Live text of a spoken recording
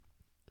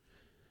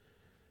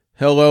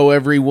Hello,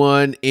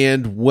 everyone,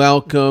 and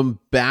welcome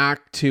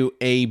back to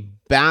a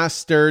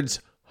Bastards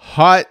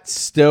Hot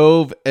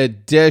Stove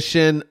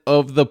edition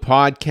of the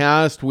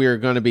podcast. We are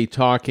going to be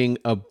talking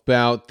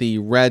about the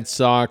Red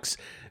Sox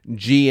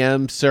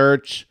GM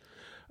search.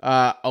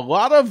 A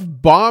lot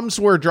of bombs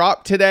were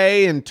dropped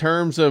today in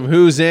terms of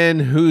who's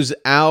in, who's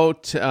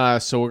out.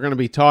 So we're going to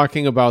be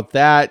talking about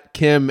that.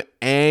 Kim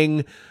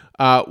Ng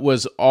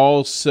was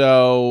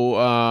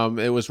also,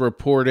 it was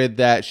reported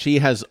that she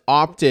has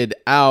opted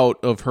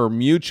out of her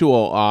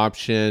mutual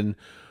option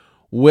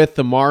with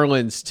the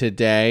Marlins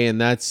today,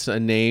 and that's a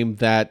name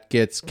that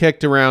gets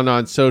kicked around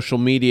on social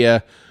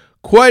media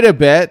quite a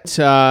bit,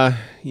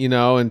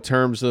 in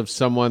terms of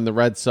someone the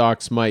Red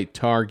Sox might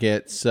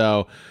target.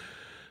 So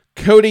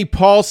Cody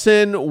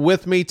Paulson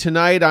with me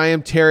tonight. I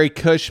am Terry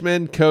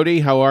Cushman. Cody,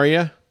 how are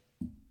you?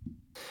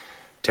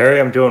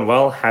 Terry, I'm doing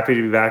well. Happy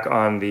to be back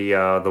on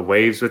the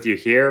waves with you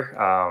here.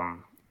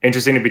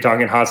 Interesting to be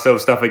talking hot stove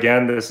stuff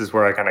again. This is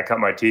where I kind of cut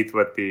my teeth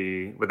with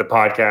the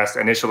podcast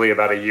initially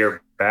about a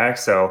year back.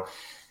 So,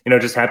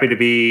 just happy to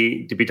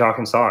be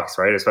talking Sox,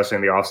 right? Especially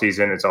in the off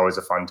season, it's always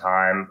a fun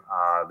time.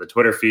 The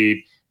Twitter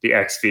feed, the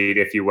X feed,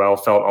 if you will,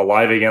 felt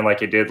alive again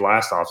like it did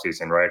last off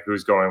season, right?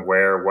 Who's going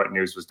where? What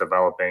news was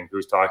developing?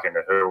 Who's talking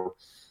to who?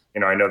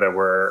 I know that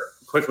we're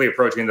quickly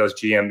approaching those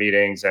GM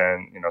meetings,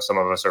 and some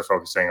of us are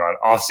focusing on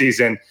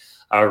off-season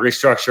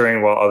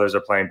restructuring while others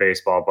are playing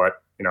baseball.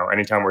 But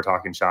anytime we're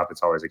talking shop,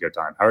 it's always a good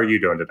time. How are you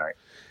doing tonight?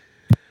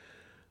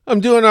 I'm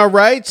doing all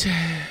right.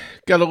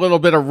 Got a little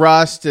bit of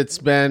rust. It's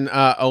been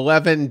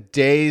 11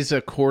 days,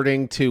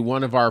 according to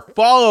one of our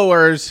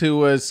followers who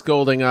was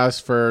scolding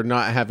us for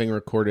not having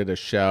recorded a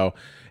show.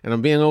 And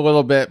I'm being a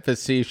little bit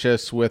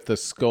facetious with the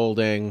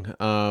scolding.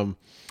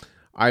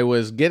 I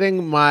was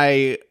getting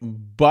my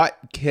butt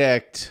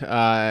kicked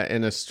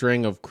in a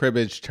string of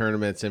cribbage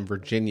tournaments in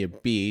Virginia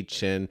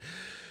Beach. And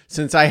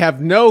since I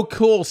have no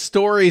cool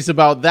stories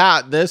about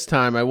that this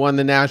time, I won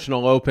the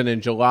National Open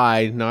in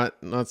July, not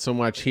so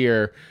much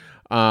here,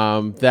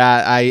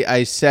 that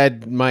I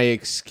said my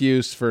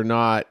excuse for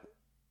not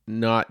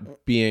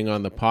being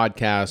on the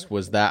podcast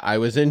was that I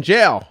was in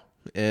jail.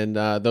 And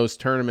those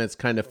tournaments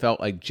kind of felt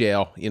like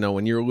jail,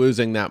 when you're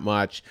losing that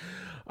much.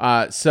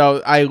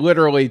 So I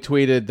literally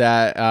tweeted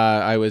that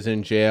I was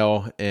in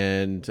jail,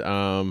 and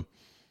the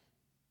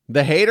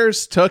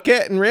haters took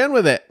it and ran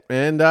with it,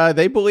 and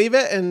they believe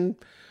it, and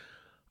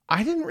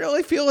I didn't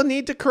really feel a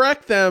need to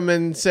correct them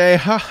and say,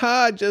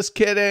 haha, just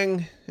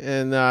kidding.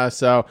 And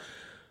so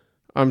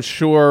I'm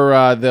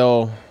sure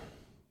they'll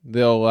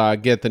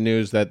get the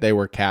news that they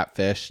were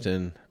catfished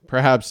and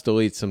perhaps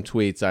delete some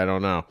tweets. I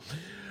don't know.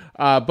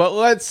 But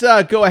let's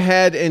go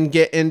ahead and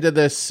get into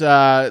this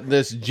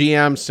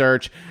GM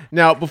search.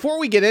 Now, before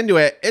we get into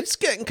it, it's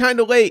getting kind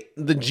of late.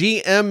 The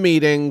GM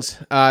meetings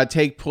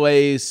take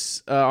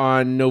place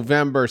on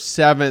November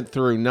 7th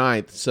through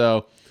 9th.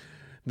 So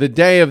the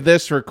day of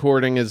this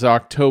recording is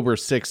October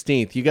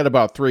 16th. You got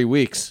about 3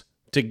 weeks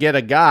to get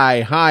a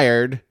guy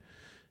hired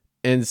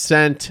and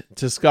sent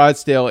to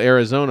Scottsdale,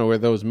 Arizona, where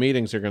those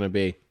meetings are going to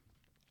be.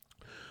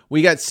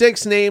 We got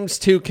 6 names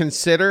to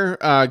consider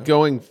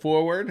going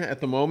forward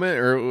at the moment,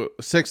 or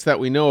 6 that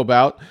we know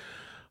about.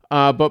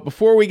 But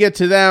before we get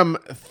to them,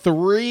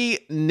 3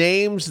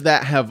 names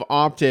that have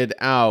opted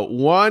out.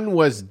 One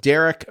was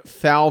Derek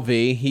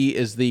Falvey. He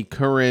is the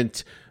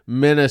current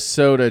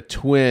Minnesota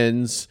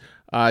Twins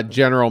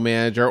general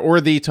manager,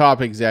 or the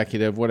top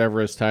executive, whatever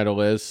his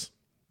title is.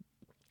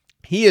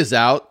 He is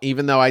out,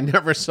 even though I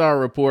never saw a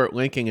report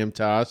linking him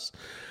to us.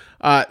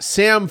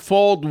 Sam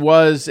Fuld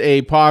was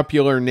a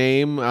popular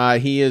name.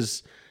 He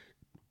is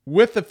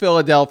with the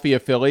Philadelphia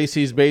Phillies.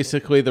 He's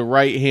basically the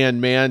right-hand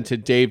man to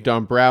Dave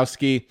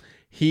Dombrowski.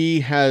 He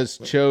has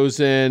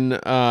chosen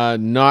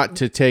not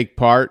to take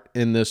part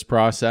in this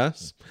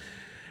process.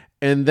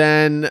 And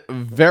then,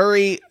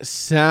 very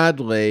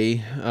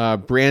sadly,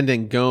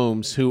 Brandon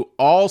Gomes, who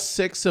all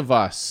 6 of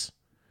us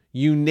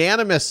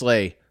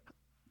unanimously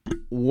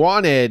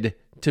wanted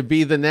to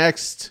be the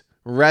next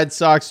Red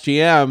Sox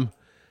GM,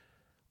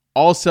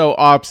 also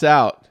opts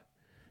out.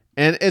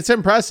 And it's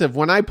impressive.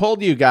 When I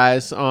polled you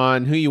guys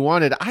on who you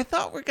wanted, I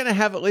thought we're going to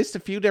have at least a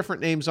few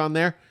different names on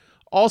there.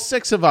 All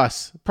 6 of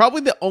us.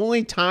 Probably the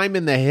only time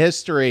in the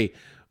history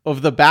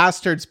of the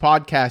Bastards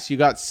podcast you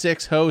got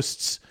 6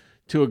 hosts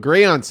to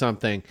agree on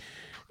something.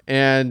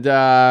 And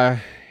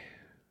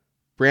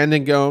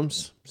Brandon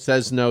Gomes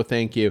says no,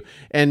 thank you.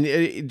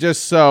 And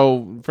just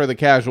so for the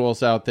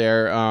casuals out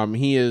there,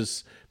 he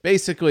is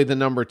basically the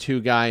number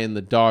 2 guy in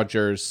the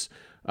Dodgers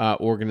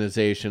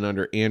organization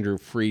under Andrew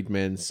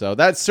Friedman. So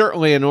that's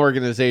certainly an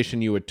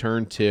organization you would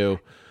turn to,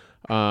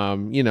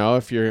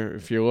 if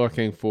you're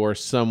looking for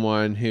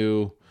someone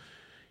who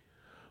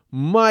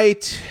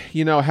might,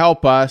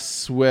 help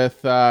us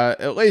with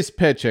at least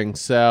pitching.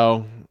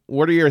 So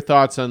what are your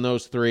thoughts on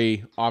those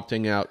 3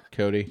 opting out,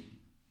 Cody?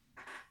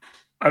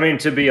 I mean,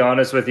 to be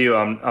honest with you,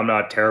 I'm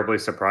not terribly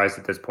surprised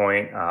at this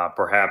point.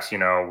 Perhaps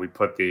we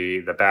put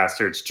the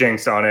bastards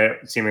jinx on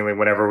it. Seemingly,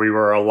 whenever we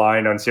were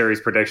aligned on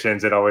series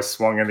predictions, it always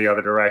swung in the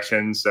other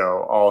direction.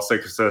 So all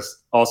six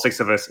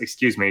of us,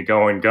 excuse me,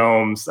 going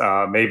Gomes,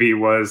 maybe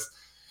was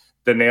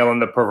the nail in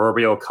the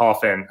proverbial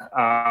coffin.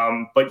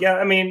 But yeah,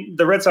 I mean,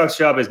 the Red Sox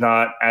job is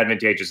not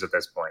advantageous at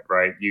this point,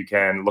 right? You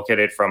can look at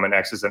it from an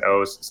X's and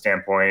O's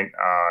standpoint.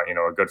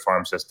 A good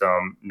farm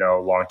system,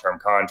 no long-term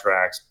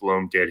contracts.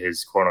 Bloom did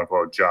his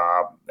quote-unquote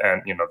job,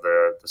 and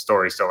the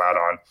story's still out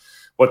on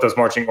what those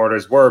marching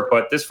orders were.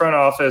 But this front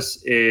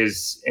office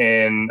is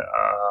in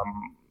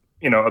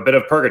a bit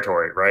of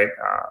purgatory, right?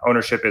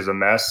 Ownership is a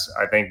mess.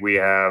 I think we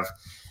have,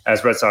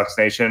 as Red Sox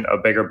Nation, a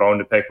bigger bone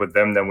to pick with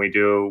them than we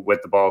do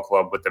with the ball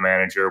club, with the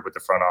manager, with the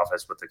front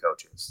office, with the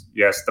coaches.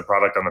 Yes, the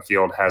product on the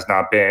field has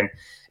not been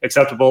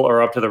acceptable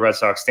or up to the Red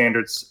Sox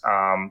standards,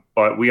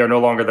 but we are no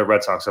longer the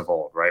Red Sox of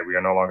old, right? We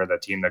are no longer the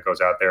team that goes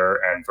out there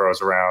and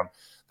throws around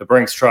the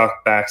Brinks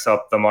truck, backs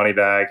up the money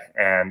bag,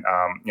 and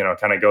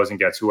kind of goes and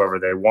gets whoever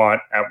they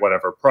want at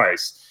whatever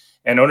price.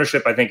 And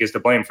ownership, I think, is to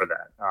blame for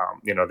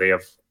that. They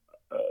have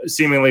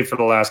seemingly for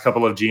the last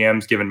couple of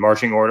GMs given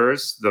marching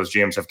orders. Those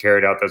GMs have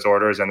carried out those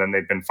orders, and then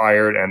they've been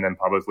fired and then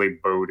publicly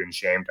booed and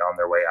shamed on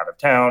their way out of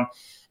town.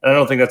 And I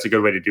don't think that's a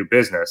good way to do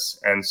business.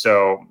 And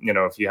so,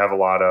 if you have a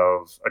lot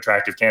of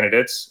attractive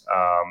candidates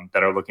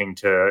that are looking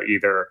to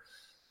either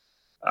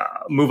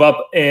move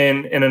up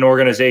in an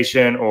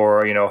organization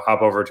or,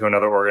 hop over to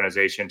another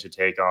organization to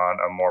take on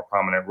a more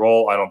prominent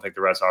role, I don't think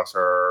the Red Sox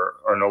are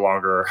no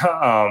longer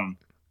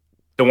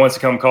the ones to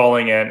come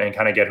calling and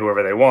kind of get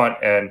whoever they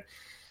want. And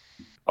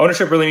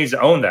ownership really needs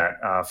to own that,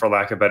 for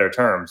lack of better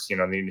terms. They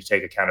need to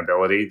take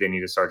accountability. They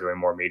need to start doing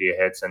more media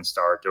hits and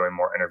start doing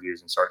more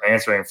interviews and start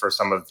answering for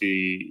some of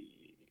the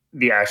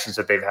actions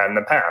that they've had in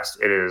the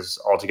past. It is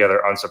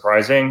altogether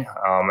unsurprising.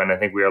 And I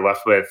think we are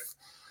left with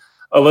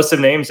a list of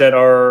names that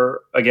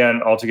are,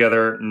 again,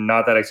 altogether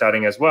not that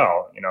exciting as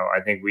well. I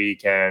think we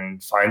can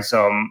find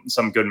some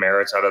good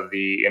merits out of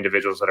the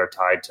individuals that are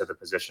tied to the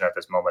position at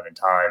this moment in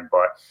time,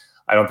 but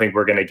I don't think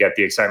we're going to get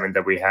the excitement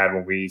that we had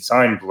when we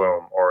signed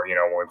Bloom or,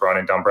 when we brought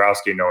in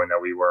Dombrowski, knowing that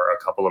we were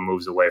a couple of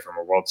moves away from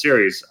a World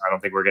Series. I don't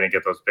think we're going to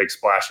get those big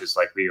splashes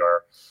like we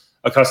are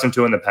accustomed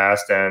to in the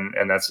past.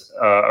 And that's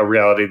a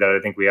reality that I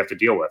think we have to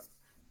deal with.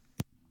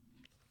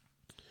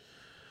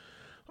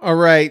 All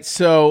right,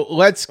 so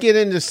let's get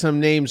into some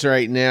names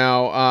right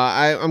now.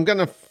 I'm going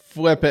to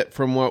flip it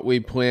from what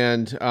we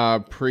planned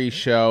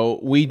pre-show.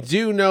 We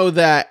do know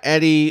that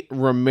Eddie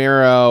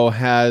Romero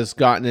has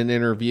gotten an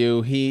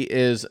interview. He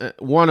is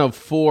one of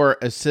 4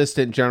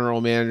 assistant general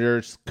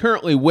managers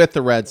currently with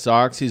the Red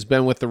Sox. He's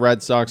been with the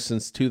Red Sox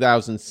since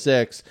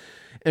 2006.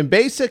 And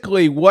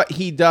basically what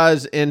he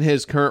does in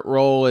his current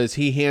role is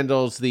he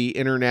handles the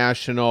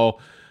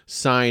international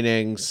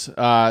signings.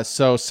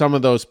 So some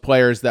of those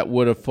players that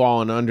would have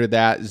fallen under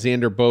that: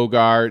 Xander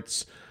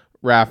Bogaerts,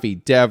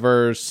 Rafi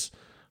Devers,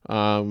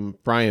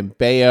 Brian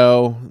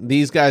Bayo.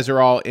 These guys are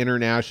all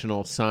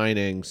international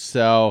signings.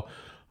 So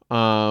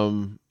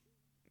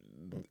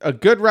a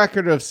good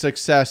record of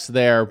success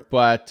there,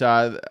 but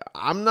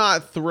I'm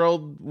not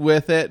thrilled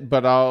with it,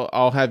 but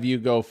I'll have you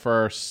go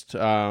first.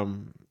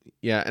 And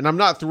I'm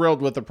not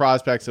thrilled with the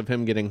prospects of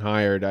him getting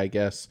hired, I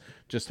guess,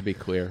 just to be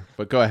clear.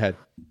 But go ahead.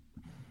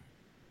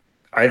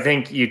 I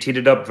think you teed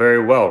it up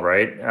very well,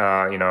 right?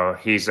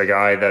 He's a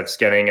guy that's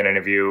getting an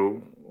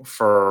interview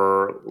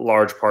for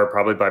large part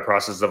probably by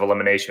process of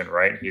elimination,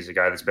 right? He's a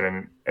guy that's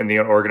been in the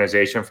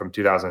organization from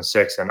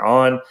 2006 and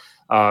on.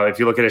 If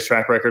you look at his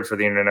track record for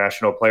the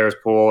international players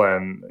pool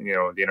and,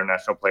 the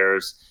international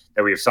players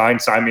that we have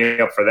signed, sign me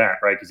up for that,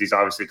 right? Because he's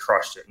obviously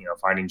crushed it,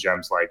 finding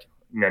gems like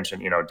you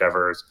mentioned,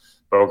 Devers,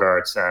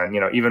 Bogaerts, and,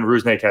 even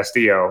Rusney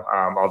Castillo,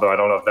 although I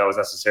don't know if that was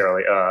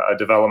necessarily a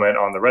development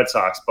on the Red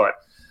Sox, but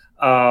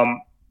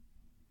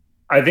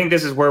I think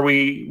this is where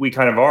we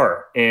kind of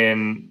are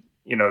in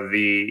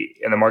the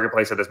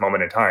marketplace at this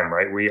moment in time,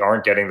 right? We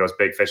aren't getting those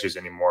big fishes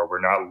anymore. We're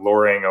not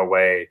luring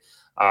away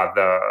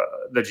the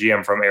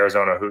GM from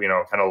Arizona who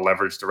kind of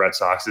leveraged the Red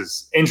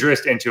Sox's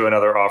interest into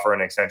another offer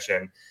and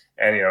extension,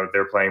 and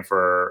they're playing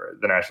for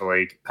the National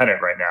League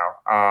pennant right now.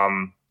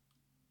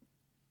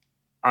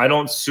 I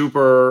don't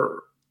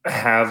super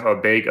have a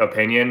big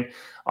opinion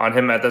on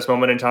him at this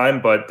moment in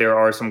time, but there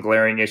are some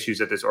glaring issues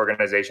that this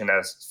organization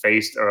has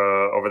faced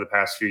over the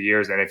past few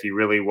years. And if he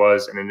really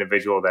was an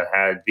individual that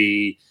had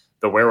the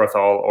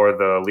wherewithal or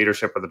the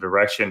leadership or the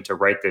direction to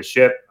right this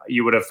ship,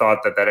 you would have thought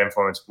that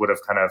influence would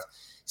have kind of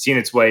seen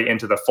its way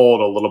into the fold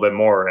a little bit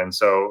more. And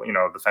so,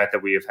 the fact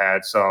that we have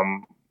had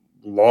some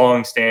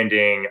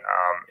long-standing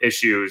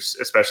issues,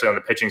 especially on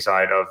the pitching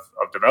side of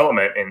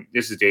development, and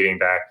this is dating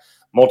back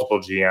multiple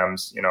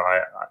GMs,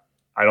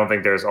 I don't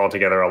think there's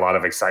altogether a lot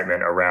of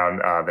excitement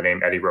around the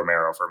name Eddie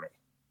Romero for me.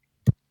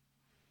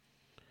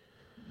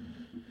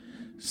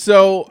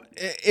 So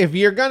if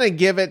you're going to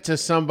give it to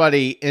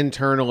somebody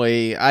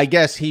internally, I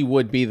guess he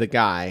would be the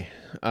guy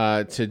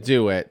to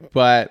do it.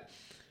 But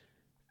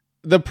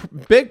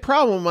big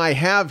problem I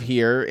have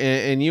here,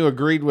 and you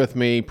agreed with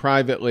me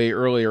privately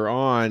earlier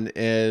on,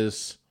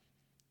 is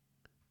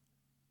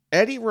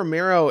Eddie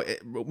Romero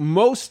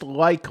most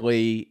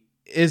likely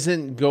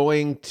isn't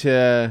going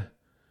to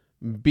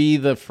be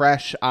the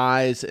fresh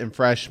eyes and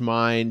fresh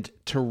mind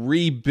to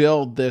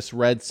rebuild this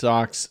Red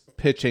Sox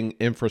pitching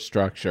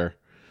infrastructure.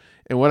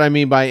 And what I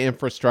mean by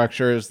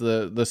infrastructure is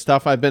the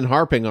stuff I've been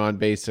harping on,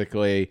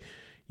 basically.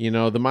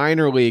 The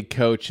minor league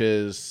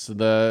coaches,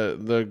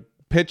 the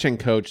pitching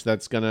coach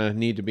that's going to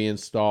need to be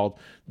installed,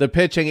 the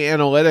pitching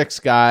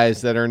analytics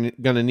guys that are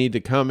going to need to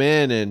come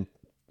in and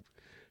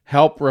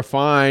help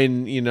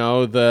refine,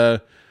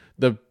 the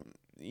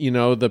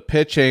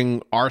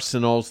pitching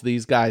arsenals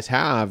these guys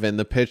have, and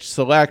the pitch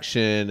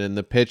selection and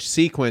the pitch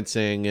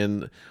sequencing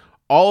and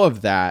all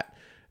of that.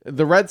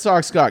 The Red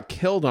Sox got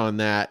killed on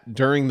that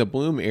during the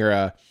Bloom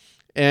era.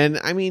 And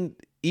I mean,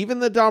 even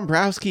the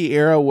Dombrowski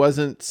era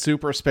wasn't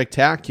super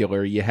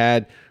spectacular. You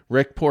had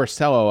Rick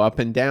Porcello up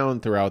and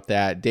down throughout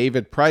that.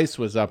 David Price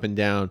was up and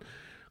down.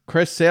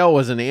 Chris Sale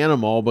was an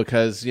animal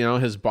because,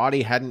 his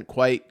body hadn't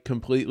quite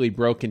completely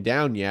broken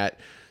down yet.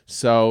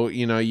 So,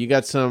 you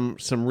got some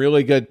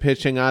really good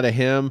pitching out of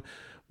him,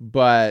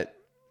 but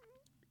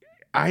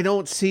I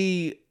don't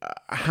see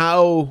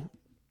how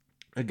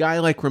a guy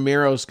like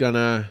Romero's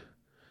gonna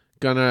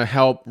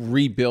help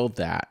rebuild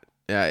that.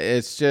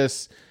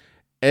 It's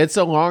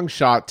a long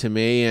shot to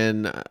me,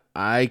 and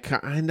I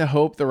kind of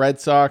hope the Red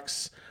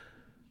Sox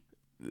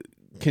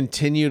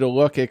continue to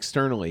look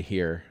externally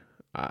here.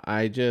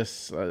 I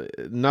just,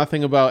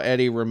 nothing about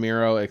Eddie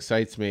Romero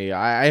excites me.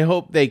 I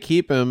hope they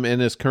keep him in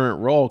his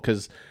current role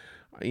because,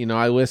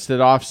 I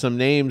listed off some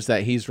names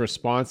that he's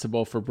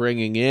responsible for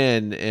bringing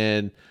in,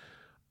 and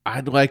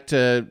I'd like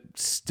to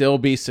still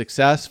be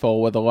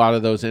successful with a lot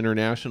of those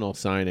international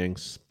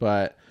signings.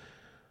 But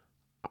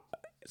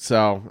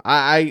so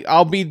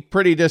I'll be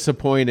pretty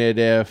disappointed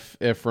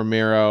if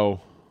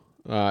Romero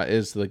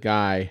is the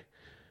guy,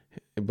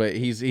 but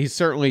he's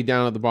certainly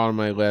down at the bottom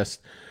of my list.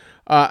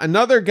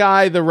 Another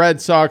guy the Red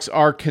Sox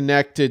are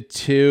connected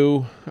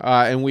to,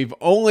 and we've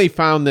only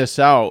found this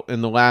out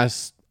in the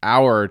last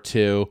hour or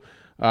two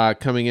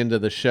coming into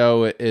the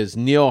show, is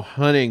Neil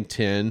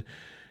Huntington.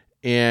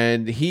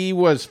 And he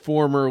was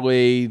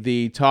formerly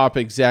the top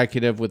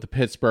executive with the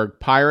Pittsburgh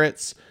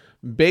Pirates,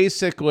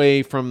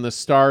 basically from the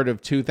start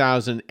of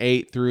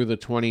 2008 through the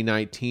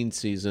 2019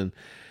 season.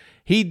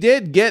 He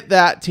did get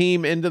that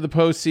team into the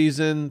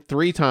postseason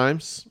 3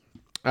 times.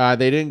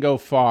 They didn't go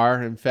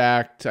far. In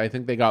fact, I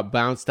think they got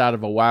bounced out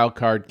of a wild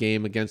card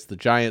game against the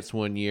Giants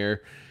one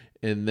year,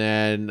 and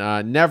then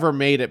never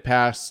made it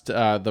past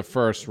the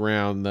first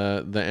round,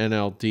 the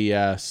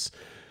NLDS.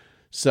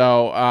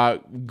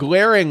 So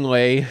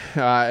glaringly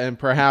and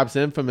perhaps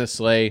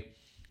infamously,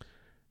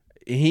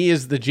 he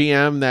is the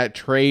GM that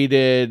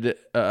traded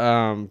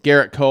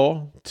Garrett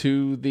Cole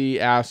to the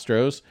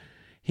Astros.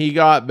 He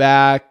got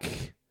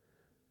back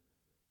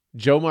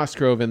Joe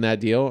Musgrove in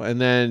that deal,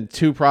 and then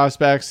 2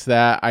 prospects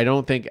that I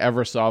don't think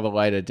ever saw the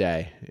light of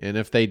day. And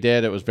if they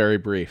did, it was very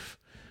brief.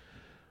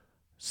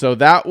 So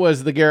that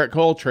was the Garrett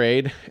Cole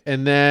trade.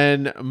 And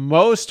then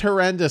most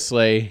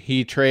horrendously,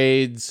 he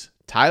trades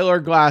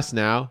Tyler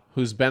Glasnow,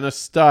 who's been a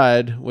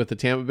stud with the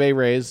Tampa Bay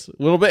Rays.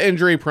 A little bit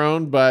injury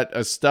prone, but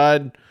a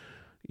stud,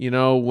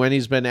 when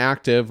he's been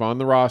active on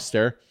the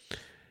roster.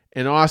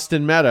 And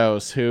Austin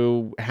Meadows,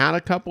 who had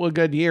a couple of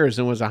good years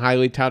and was a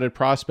highly touted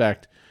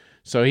prospect.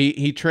 So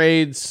he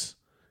trades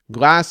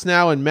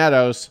Glasnow and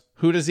Meadows.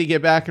 Who does he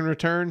get back in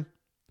return?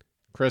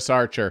 Chris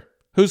Archer,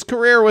 whose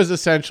career was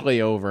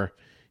essentially over.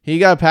 He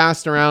got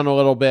passed around a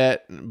little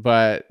bit,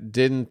 but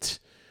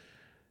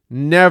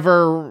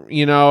never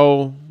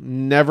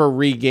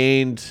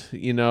regained,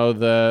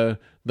 the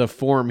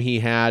form he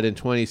had in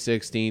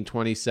 2016,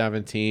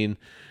 2017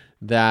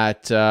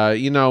 that,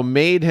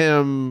 made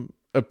him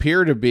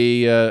appear to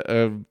be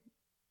a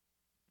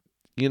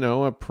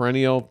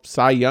perennial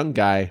Cy Young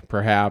guy,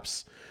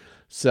 perhaps.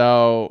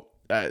 So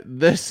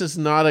this is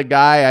not a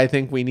guy I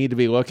think we need to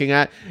be looking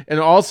at. And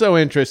also,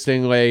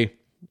 interestingly,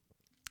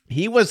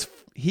 he was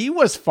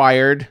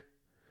fired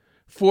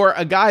for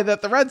a guy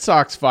that the Red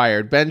Sox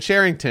fired, Ben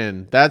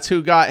Cherington. That's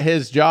who got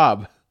his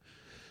job.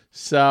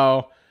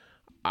 So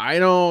I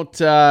don't.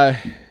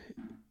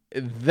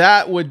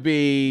 That would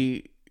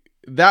be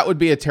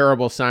a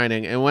terrible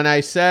signing. And when I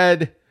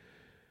said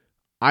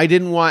I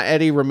didn't want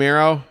Eddie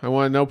Romero, I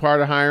wanted no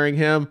part of hiring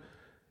him,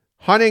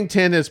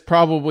 Huntington is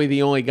probably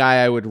the only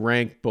guy I would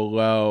rank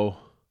below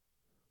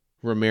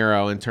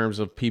Romero in terms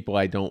of people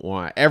I don't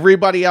want.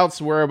 Everybody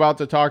else we're about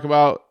to talk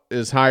about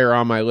is higher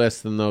on my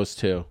list than those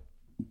 2.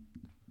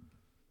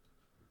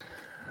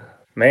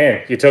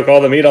 Man, you took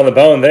all the meat on the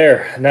bone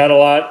there. Not a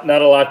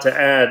lot to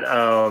add.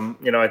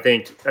 I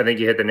think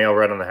you hit the nail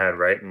right on the head,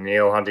 right?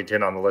 Neil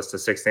Huntington on the list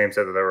of 6 names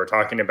that they were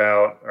talking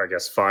about, or I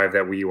guess 5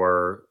 that we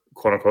were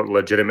quote unquote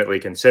legitimately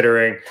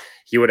considering.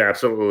 He would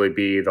absolutely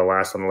be the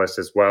last on the list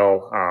as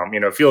well.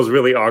 It feels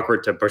really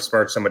awkward to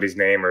besmirch somebody's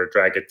name or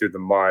drag it through the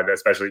mud,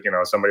 especially,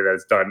 somebody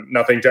that's done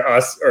nothing to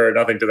us or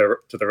nothing to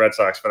the Red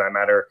Sox for that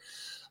matter.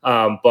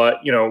 But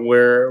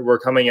we're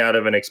coming out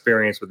of an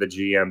experience with a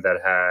GM that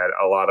had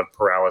a lot of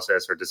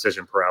paralysis or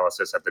decision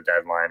paralysis at the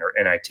deadline or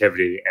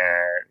inactivity,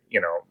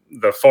 and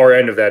the far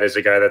end of that is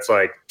a guy that's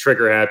like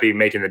trigger happy,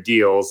 making the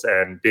deals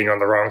and being on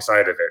the wrong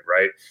side of it,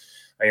 right?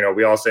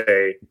 We all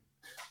say,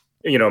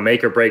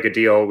 make or break a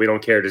deal. We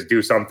don't care. Just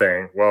do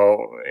something.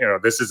 Well,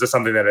 this is just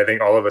something that I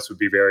think all of us would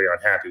be very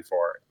unhappy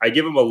for. I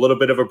give him a little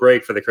bit of a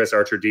break for the Chris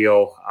Archer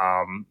deal.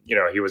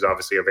 He was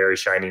obviously a very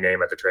shiny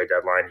name at the trade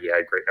deadline. He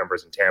had great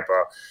numbers in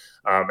Tampa.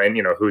 And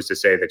who's to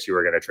say that you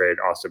were going to trade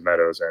Austin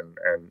Meadows and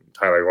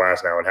Tyler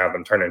Glasnow and have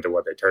them turn into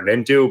what they turned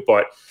into?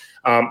 But,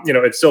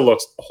 it still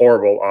looks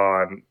horrible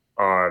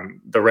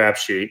on the rap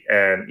sheet.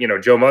 And,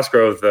 Joe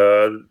Musgrove,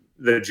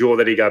 the jewel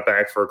that he got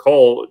back for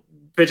Cole,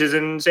 pitches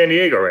in San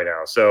Diego right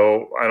now.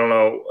 So I don't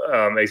know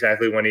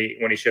exactly when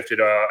he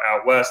shifted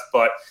out west,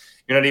 but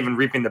you're not even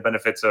reaping the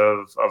benefits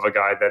of a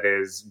guy that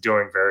is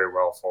doing very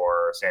well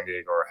for San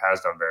Diego, or has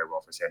done very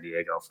well for San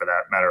Diego, for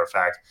that matter of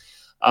fact.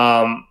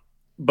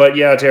 But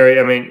yeah, Terry,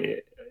 I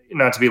mean,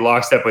 not to be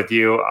lockstep with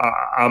you,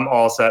 I'm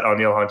all set on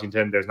Neil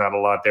Huntington. There's not a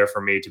lot there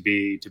for me to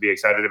be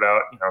excited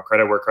about.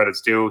 Credit where credit's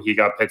due. He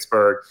got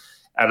Pittsburgh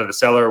out of the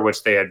cellar,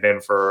 which they had been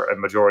for a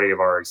majority of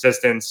our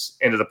existence,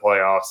 into the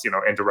playoffs,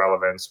 into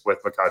relevance with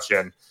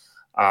McCutchen.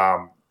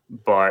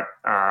 But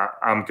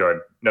I'm good.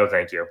 No,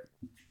 thank you.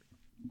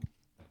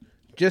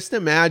 Just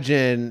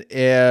imagine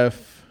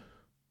if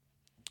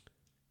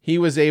he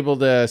was able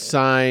to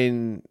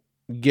sign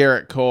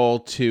Garrett Cole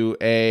to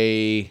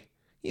a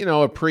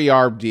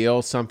pre-arb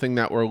deal, something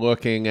that we're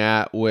looking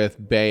at with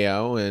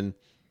Bayo. And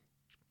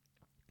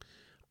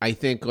I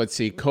think,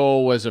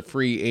 Cole was a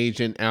free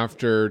agent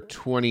after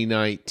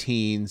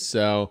 2019.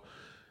 So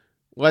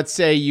let's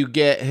say you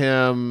get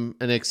him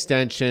an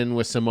extension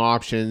with some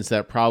options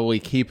that probably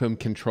keep him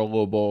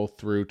controllable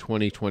through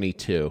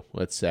 2022,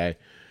 let's say.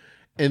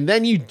 And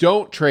then you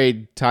don't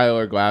trade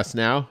Tyler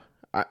Glasnow.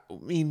 I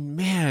mean,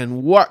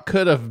 man, what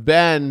could have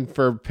been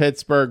for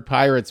Pittsburgh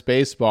Pirates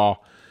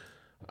baseball?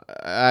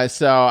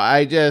 So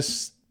I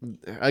just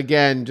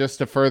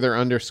to further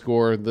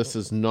underscore, this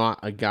is not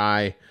a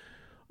guy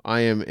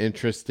I am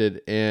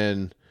interested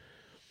in.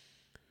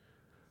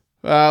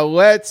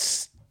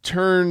 Let's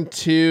turn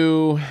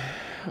to,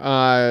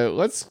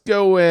 let's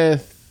go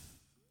with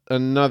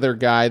another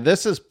guy.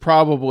 This is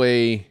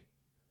probably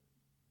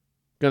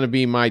going to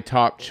be my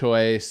top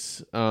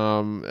choice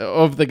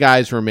of the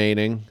guys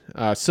remaining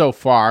so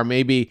far.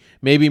 Maybe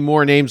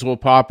more names will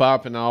pop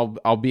up and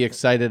I'll be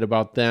excited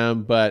about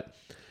them. But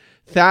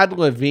Thad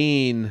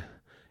Levine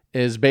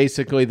is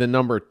basically the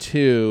number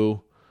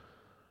 2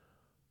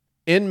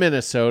 in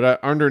Minnesota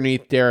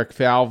underneath Derek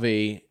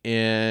Falvey,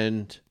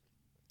 and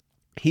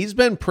he's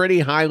been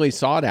pretty highly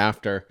sought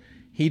after.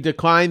 He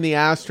declined the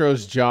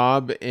Astros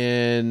job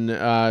in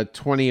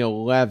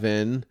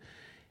 2011.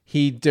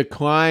 He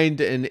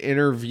declined an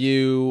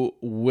interview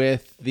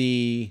with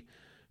the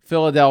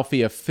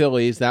Philadelphia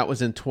Phillies. That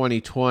was in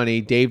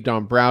 2020. Dave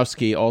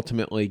Dombrowski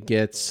ultimately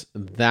gets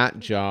that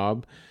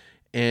job.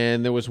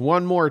 And there was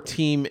one more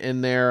team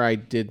in there. I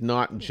did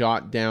not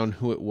jot down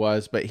who it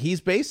was, but he's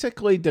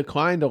basically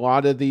declined a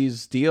lot of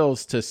these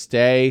deals to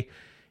stay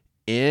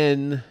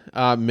in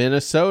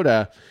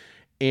Minnesota.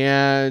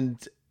 And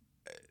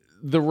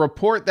the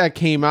report that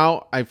came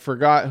out, I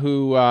forgot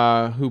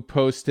who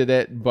posted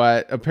it,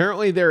 but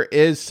apparently there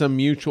is some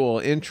mutual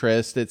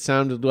interest. It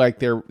sounded like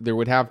there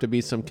would have to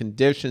be some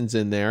conditions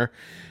in there.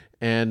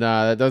 And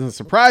that doesn't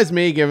surprise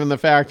me given the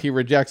fact he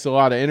rejects a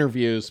lot of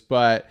interviews,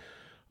 but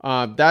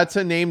that's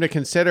a name to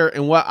consider.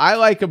 And what I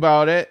like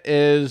about it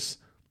is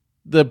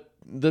the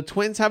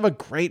Twins have a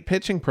great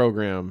pitching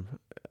program.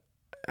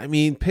 I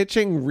mean,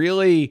 pitching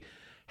really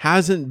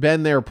hasn't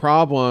been their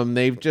problem.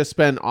 They've just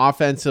been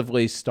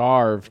offensively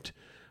starved.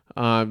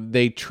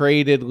 They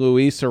traded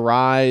Luis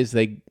Ariz.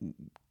 They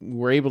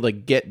were able to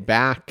get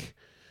back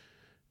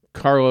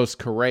Carlos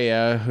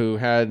Correa, who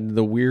had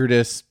the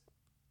weirdest,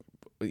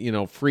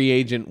 free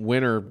agent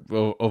winner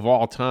of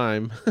all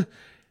time.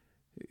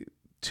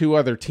 2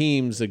 other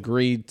teams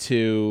agreed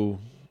to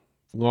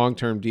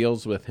long-term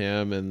deals with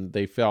him and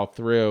they fell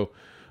through.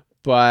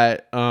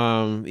 But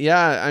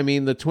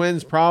the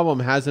Twins' problem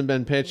hasn't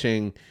been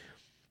pitching.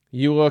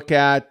 You look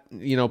at,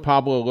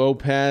 Pablo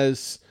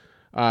Lopez,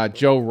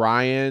 Joe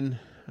Ryan,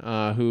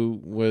 who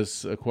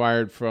was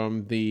acquired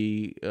from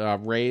the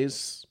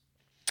Rays.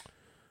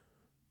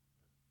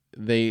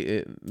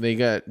 They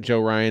got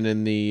Joe Ryan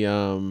in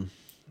the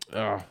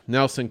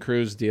Nelson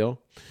Cruz deal.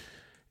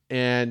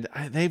 And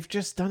they've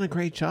just done a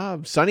great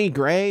job. Sonny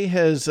Gray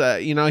has,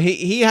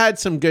 he had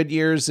some good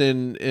years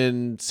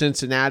in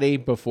Cincinnati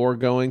before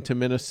going to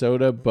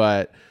Minnesota,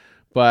 but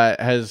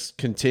has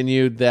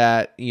continued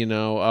that,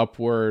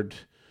 upward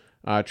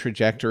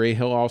trajectory.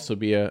 He'll also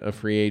be a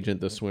free agent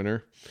this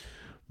winter.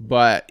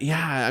 But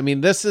yeah, I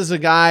mean, this is a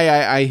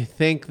guy I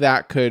think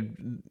that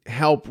could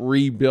help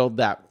rebuild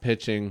that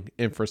pitching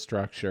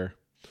infrastructure.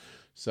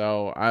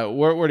 So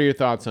what are your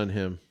thoughts on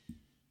him?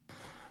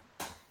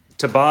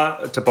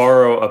 to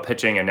borrow a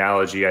pitching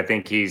analogy, I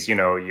think he's,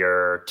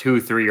 your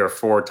 2, 3, or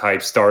 4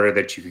 type starter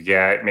that you could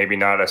get. Maybe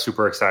not a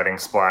super exciting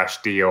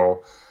splash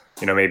deal,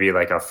 maybe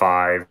like a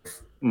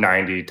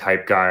 590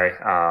 type guy,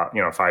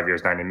 5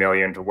 years, 90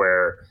 million, to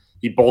where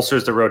he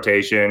bolsters the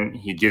rotation.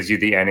 He gives you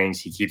the innings.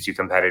 He keeps you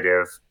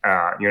competitive.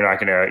 You're not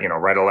going to,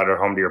 write a letter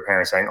home to your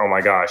parents saying, "Oh my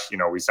gosh,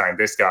 we signed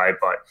this guy,"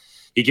 but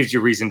he gives you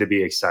reason to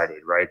be excited,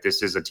 right?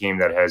 This is a team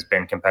that has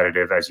been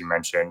competitive, as you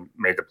mentioned,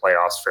 made the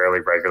playoffs fairly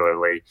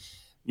regularly,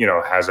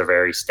 has a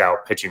very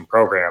stout pitching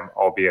program,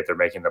 albeit they're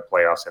making the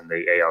playoffs in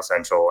the AL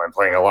Central and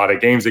playing a lot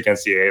of games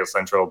against the AL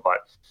Central. But,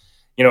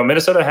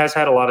 Minnesota has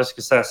had a lot of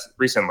success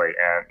recently.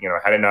 And,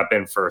 had it not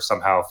been for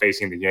somehow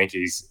facing the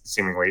Yankees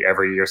seemingly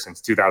every year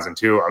since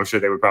 2002, I'm sure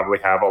they would probably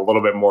have a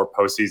little bit more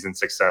postseason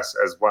success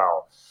as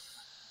well.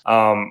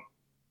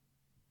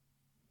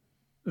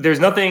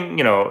 There's nothing,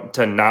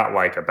 to not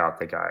like about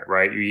the guy,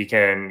 right? You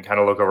can kind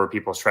of look over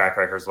people's track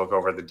records, look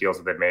over the deals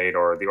that they've made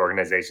or the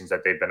organizations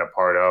that they've been a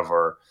part of,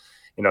 or,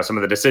 some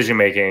of the decision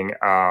making.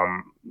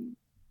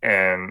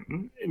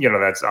 And,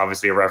 that's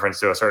obviously a reference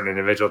to a certain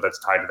individual that's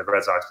tied to the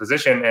Red Sox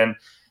position. And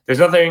there's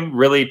nothing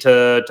really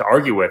to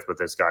argue with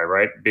this guy,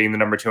 right? Being the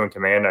number 2 in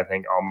command, I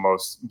think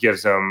almost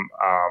gives him,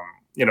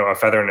 a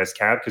feather in his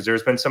cap, because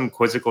there's been some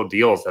quizzical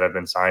deals that have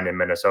been signed in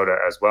Minnesota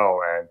as well.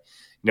 And,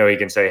 he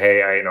can say,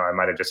 "Hey, I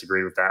might have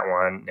disagreed with that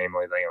one,"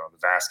 namely the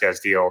Vasquez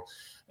deal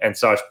and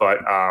such. But,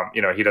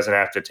 he doesn't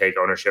have to take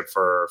ownership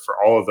for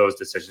all of those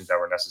decisions that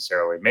were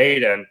necessarily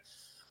made. And,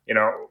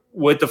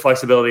 with the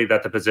flexibility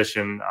that the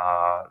position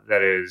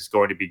that is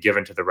going to be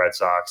given to the Red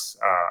Sox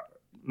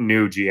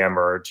new GM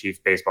or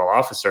chief baseball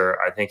officer,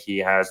 I think he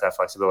has that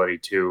flexibility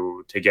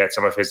to get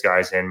some of his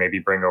guys in, maybe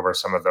bring over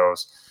some of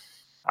those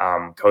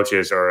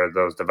coaches or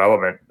those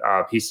development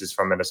pieces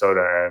from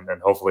Minnesota,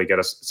 and hopefully get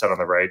us set on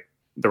the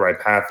right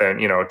path, and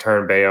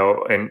turn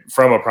Bayo and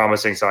from a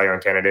promising Cy Young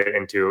candidate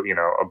into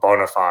a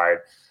bona fide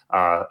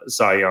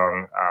Cy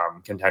Young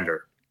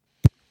contender.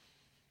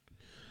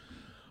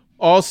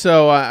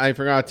 Also, I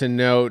forgot to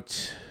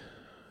note,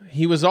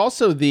 he was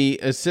also the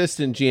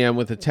assistant GM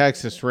with the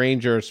Texas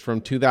Rangers from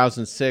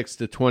 2006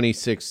 to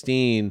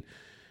 2016,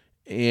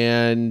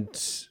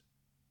 and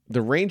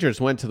the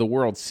Rangers went to the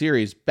World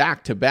Series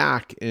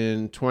back-to-back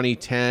in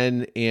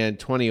 2010 and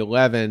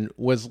 2011,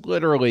 was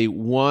literally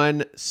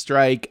one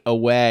strike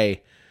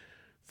away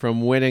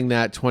from winning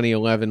that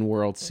 2011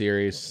 World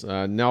Series.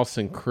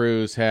 Nelson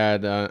Cruz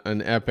had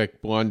an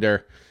epic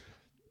blunder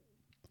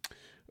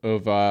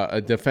of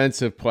a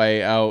defensive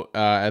play out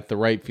at the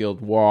right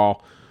field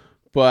wall.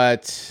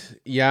 But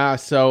yeah,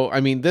 so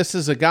I mean, this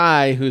is a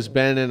guy who's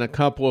been in a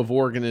couple of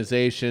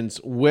organizations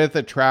with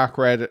a track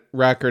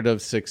record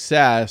of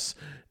success,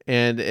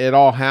 and it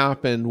all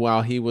happened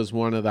while he was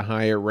one of the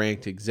higher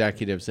ranked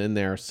executives in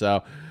there.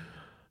 So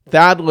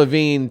Thad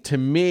Levine, to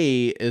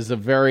me, is a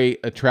very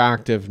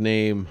attractive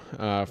name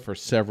for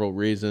several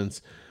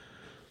reasons.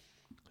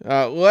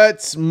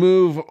 Let's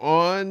move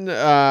on.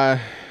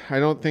 I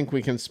don't think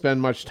we can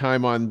spend much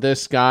time on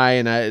this guy.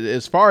 And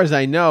as far as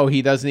I know,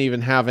 he doesn't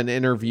even have an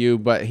interview,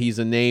 but he's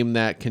a name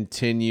that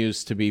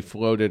continues to be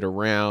floated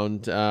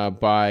around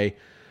by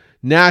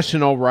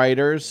national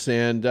writers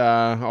and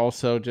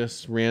also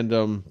just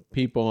random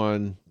people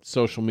on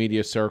social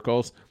media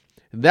circles.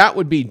 That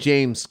would be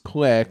James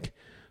Click,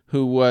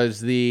 who was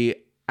the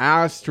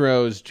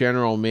Astros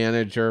general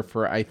manager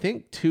for, I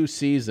think, 2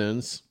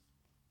 seasons.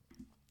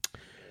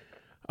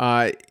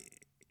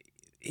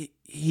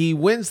 He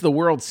wins the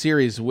World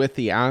Series with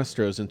the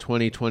Astros in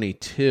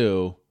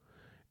 2022,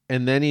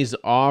 and then he's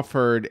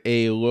offered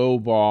a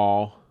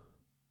lowball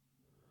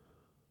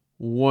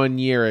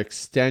 1-year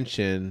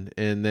extension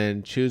and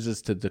then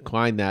chooses to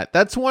decline that.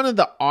 That's one of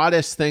the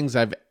oddest things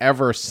I've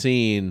ever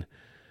seen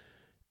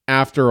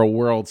after a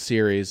World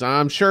Series.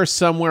 I'm sure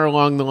somewhere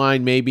along the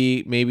line,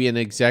 maybe an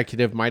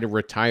executive might have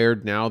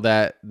retired now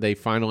that they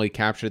finally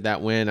captured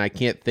that win. I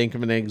can't think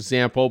of an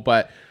example,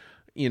 but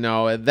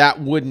that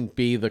wouldn't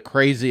be the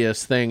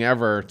craziest thing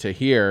ever to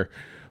hear.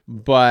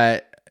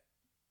 But,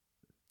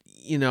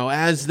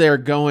 as they're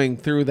going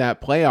through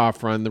that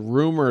playoff run, the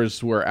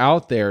rumors were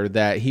out there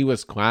that he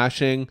was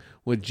clashing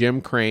with Jim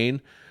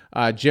Crane.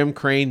 Jim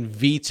Crane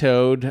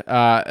vetoed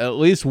at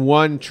least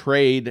one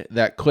trade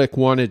that Click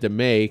wanted to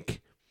make.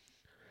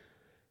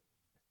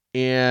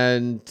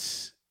 And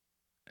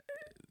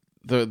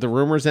the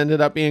rumors ended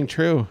up being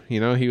true. He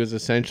was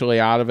essentially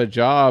out of a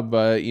job,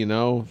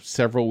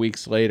 several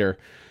weeks later.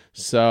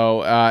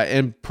 So,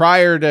 and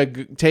prior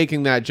to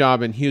taking that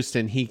job in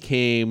Houston, he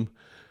came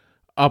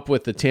up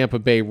with the Tampa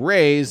Bay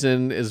Rays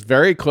and is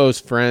very close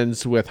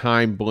friends with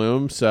Chaim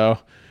Bloom. So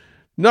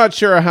not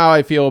sure how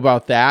I feel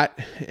about that.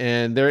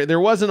 And there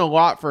wasn't a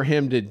lot for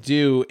him to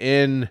do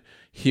in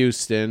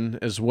Houston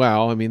as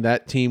well. I mean,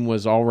 that team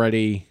was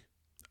already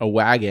a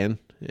wagon,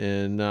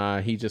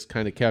 and he just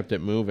kind of kept it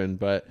moving.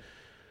 But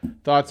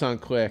thoughts on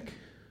Click?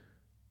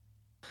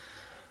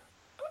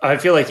 I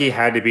feel like he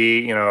had to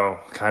be,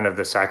 kind of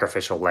the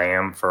sacrificial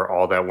lamb for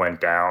all that went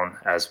down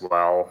as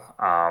well.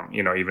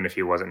 Even if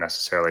he wasn't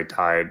necessarily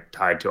tied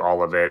to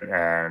all of it.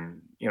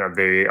 And,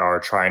 they are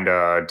trying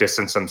to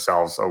distance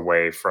themselves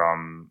away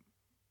from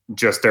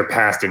just their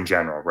past in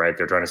general, right?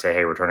 They're trying to say,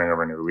 hey, we're turning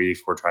over a new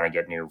leaf. We're trying to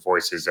get new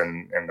voices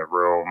in the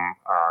room.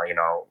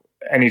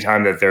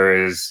 Anytime that there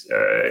is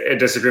a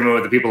disagreement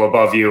with the people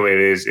above you, it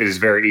is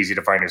very easy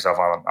to find yourself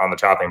on the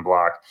chopping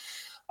block.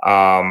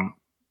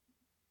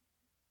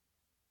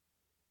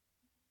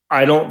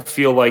 I don't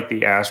feel like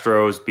the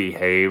Astros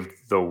behaved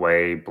the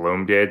way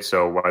Bloom did.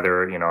 So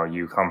whether,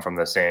 you come from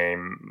the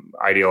same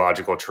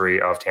ideological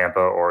tree of Tampa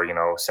or,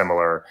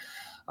 similar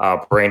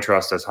brain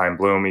trust as Chaim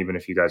Bloom, even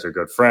if you guys are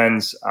good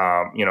friends,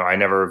 I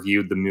never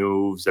viewed the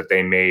moves that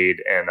they made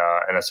in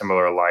a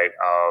similar light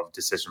of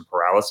decision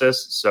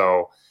paralysis.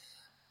 So,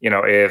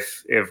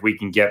 if we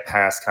can get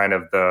past kind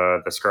of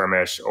the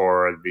skirmish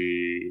or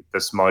the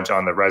smudge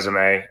on the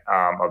resume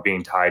of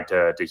being tied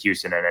to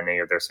Houston and any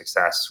of their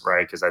success,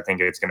 right? Because I think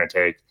it's going to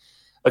take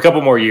a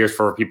couple more years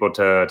for people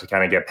to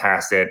kind of get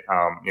past it,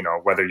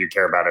 whether you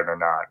care about it or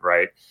not,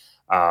 right?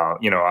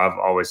 I've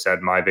always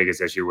said my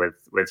biggest issue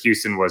with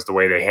Houston was the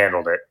way they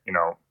handled it.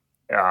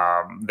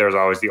 There's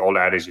always the old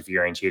adage, if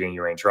you ain't cheating,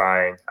 you ain't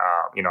trying.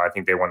 I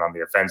think they went on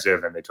the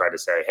offensive and they tried to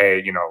say,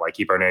 hey,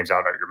 keep our names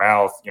out of your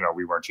mouth.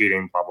 We weren't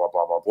cheating, blah, blah,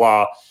 blah, blah,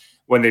 blah,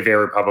 when they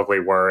very publicly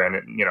were. And,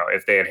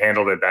 if they had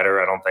handled it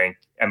better, I don't think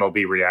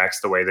MLB reacts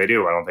the way they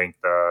do. I don't think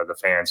the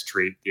fans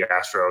treat the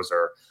Astros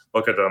or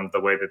look at them the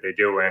way that they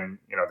do. And,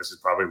 this is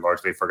probably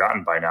largely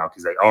forgotten by now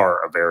because they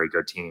are a very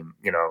good team.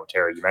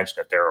 Terry, you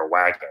mentioned it, they're a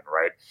wagon,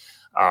 right?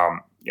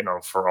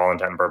 For all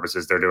intent and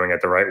purposes, they're doing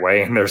it the right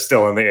way, and they're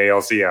still in the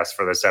ALCS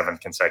for the 7th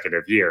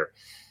consecutive year.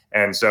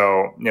 And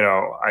so,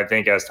 I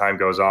think as time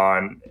goes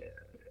on,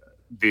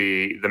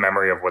 the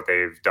memory of what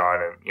they've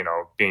done and,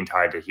 being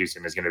tied to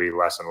Houston is going to be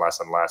less and less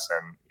and less.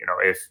 And,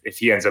 if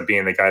he ends up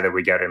being the guy that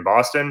we get in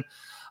Boston,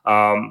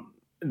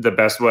 the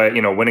best way,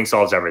 winning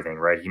solves everything,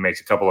 right? He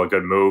makes a couple of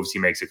good moves. He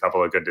makes a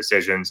couple of good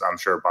decisions. I'm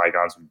sure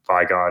bygones will be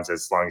bygones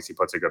as long as he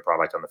puts a good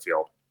product on the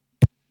field.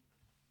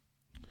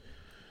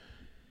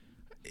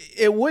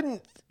 It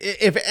wouldn't,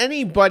 if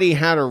anybody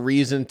had a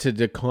reason to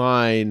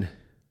decline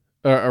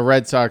a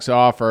Red Sox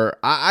offer,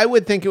 I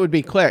would think it would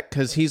be Click,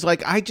 because he's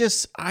like, I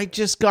just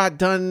got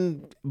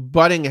done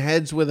butting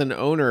heads with an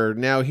owner.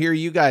 Now here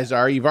you guys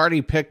are. You've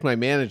already picked my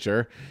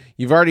manager.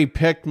 You've already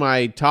picked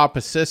my top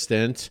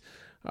assistant.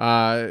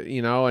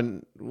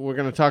 And we're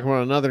going to talk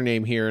about another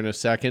name here in a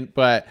second,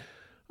 but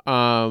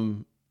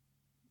I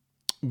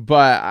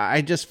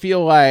just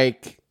feel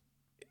like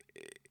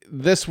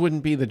this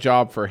wouldn't be the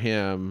job for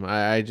him.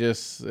 I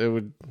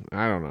don't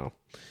know.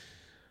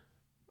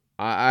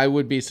 I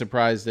would be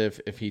surprised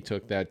if he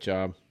took that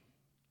job.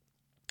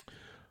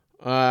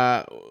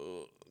 Craig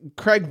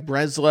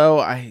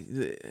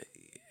Breslow,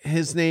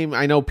 his name,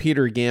 I know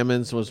Peter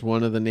Gammons was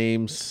one of the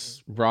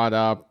names brought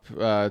up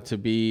to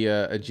be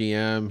a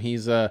GM.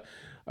 He's a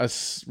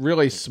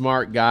really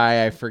smart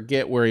guy. I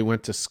forget where he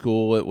went to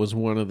school. It was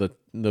one of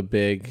the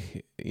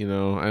big, I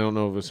don't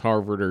know if it was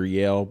Harvard or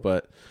Yale,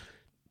 but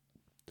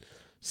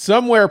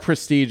somewhere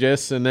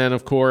prestigious. And then,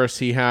 of course,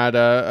 he had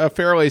a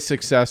fairly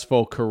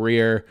successful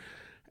career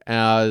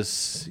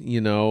as,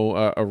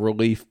 a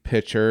relief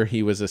pitcher.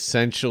 He was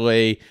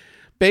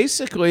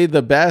basically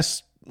the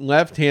best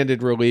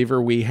left-handed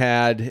reliever we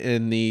had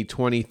in the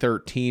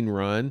 2013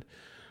 run.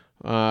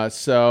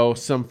 So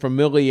some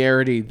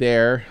familiarity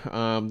there.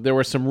 There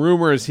were some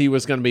rumors he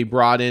was going to be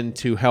brought in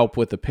to help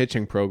with the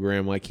pitching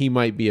program. Like he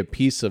might be a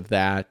piece of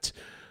that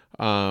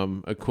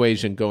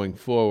equation going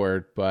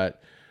forward,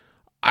 but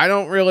I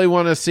don't really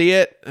want to see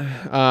it.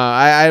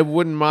 I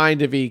wouldn't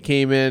mind if he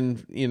came in,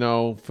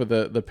 for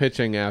the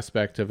pitching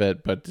aspect of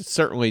it, but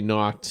certainly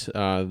not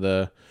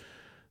the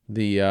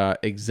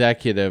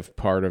executive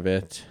part of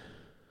it.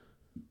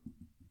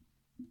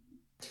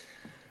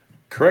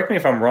 Correct me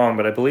if I'm wrong,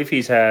 but I believe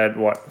he's had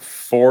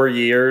 4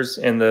 years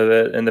in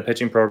the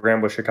pitching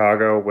program with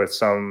Chicago with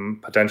some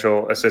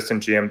potential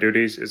assistant GM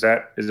duties. Is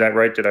that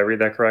right? Did I read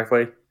that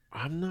correctly?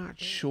 I'm not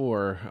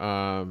sure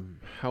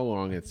how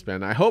long it's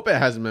been. I hope it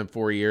hasn't been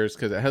 4 years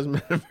because it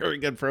hasn't been a very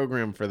good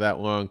program for that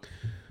long.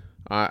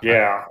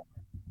 Yeah.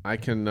 I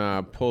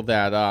can pull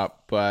that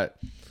up, but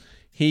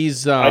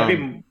he's...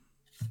 Go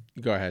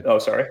ahead. Oh,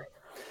 sorry.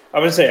 I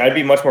would say I'd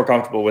be much more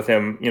comfortable with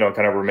him,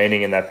 kind of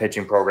remaining in that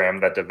pitching program,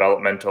 that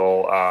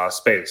developmental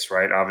space,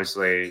 right?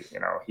 Obviously,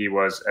 he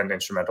was an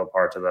instrumental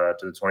part to the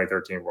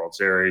 2013 World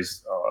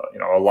Series.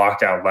 A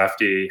lockdown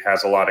lefty,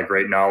 has a lot of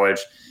great knowledge.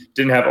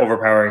 Didn't have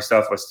overpowering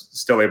stuff, was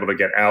still able to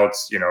get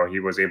outs. He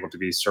was able to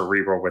be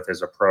cerebral with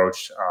his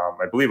approach.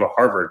 I believe a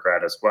Harvard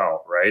grad as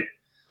well, right?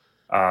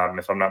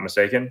 If I'm not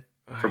mistaken,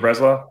 for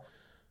Breslow.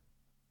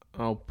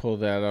 I'll pull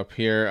that up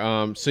here.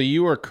 So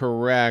you were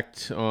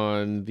correct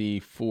on the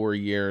 4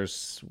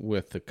 years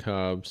with the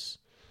Cubs.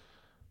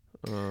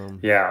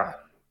 Yeah.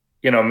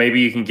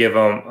 Maybe you can give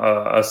him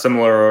a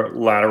similar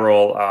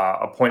lateral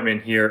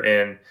appointment here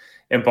in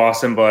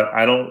Boston, but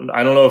I don't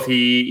know if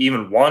he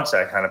even wants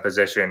that kind of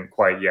position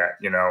quite yet.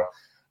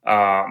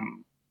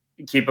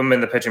 Keep him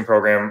in the pitching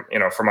program,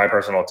 for my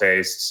personal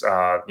tastes.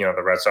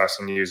 The Red Sox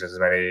can use as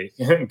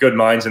many good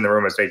minds in the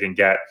room as they can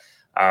get.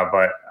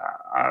 But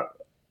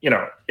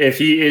if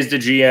he is the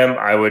GM,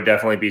 I would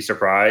definitely be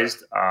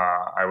surprised.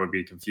 I would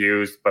be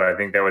confused, but I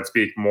think that would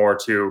speak more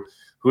to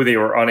who they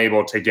were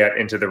unable to get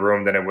into the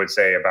room than it would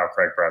say about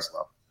Craig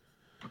Breslow.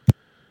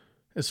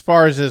 As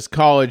far as his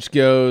college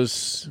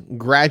goes,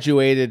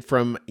 graduated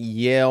from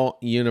Yale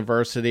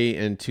University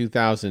in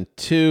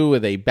 2002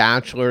 with a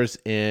bachelor's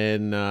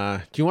in,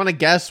 do you want to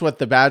guess what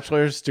the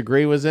bachelor's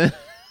degree was in?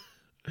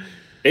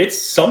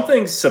 It's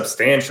something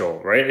substantial,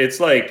 right? It's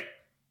like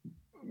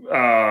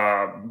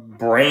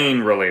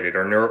brain related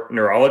or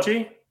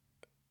neurology.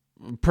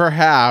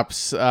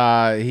 Perhaps.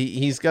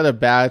 He's got a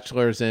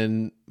bachelor's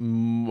in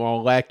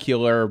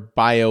molecular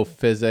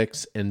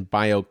biophysics and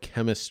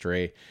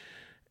biochemistry.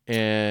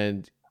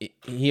 And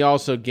he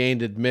also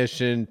gained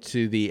admission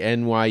to the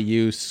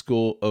NYU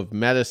School of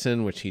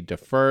Medicine, which he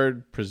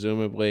deferred,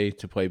 presumably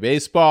to play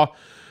baseball.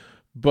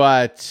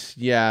 But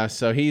yeah,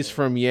 so he's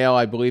from Yale.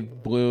 I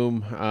believe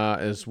Bloom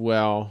as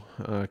well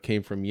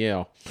came from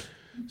Yale.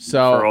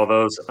 So for all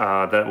those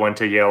that went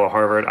to Yale or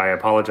Harvard, I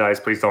apologize.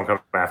 Please don't come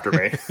after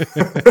me.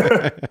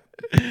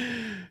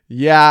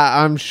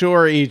 Yeah, I'm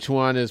sure each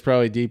one is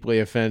probably deeply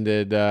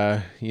offended,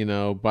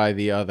 by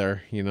the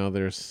other.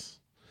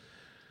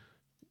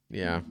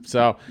 Yeah.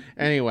 So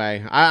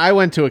anyway, I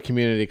went to a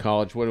community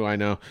college. What do I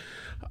know?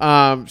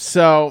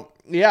 So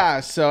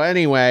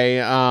anyway,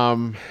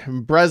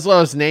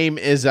 Breslow's name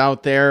is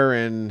out there,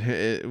 and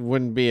it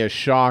wouldn't be a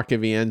shock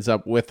if he ends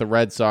up with the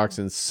Red Sox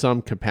in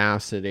some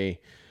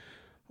capacity.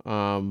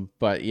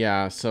 But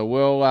yeah, so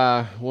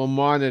we'll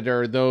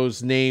monitor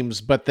those names.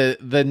 But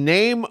the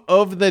name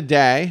of the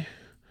day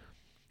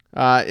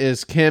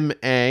is Kim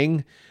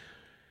Ng.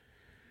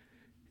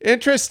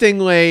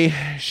 Interestingly,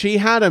 she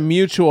had a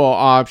mutual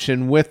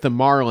option with the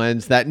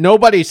Marlins that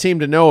nobody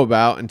seemed to know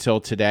about until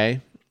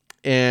today.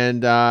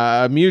 And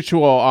a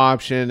mutual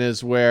option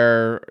is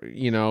where,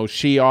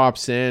 she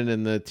opts in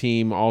and the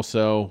team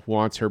also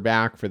wants her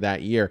back for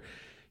that year.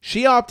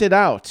 She opted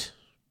out.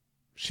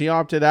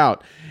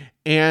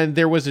 And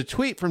there was a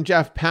tweet from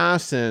Jeff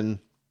Passan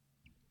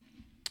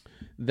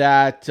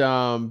that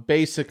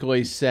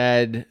basically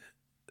said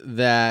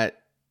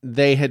that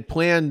they had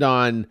planned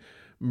on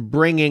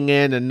bringing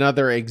in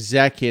another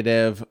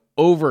executive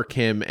over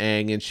Kim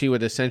Ng, and she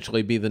would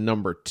essentially be the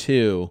number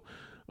 2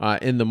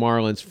 in the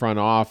Marlins front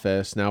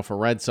office. Now, for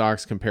Red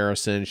Sox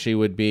comparison, she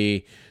would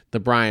be the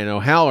Brian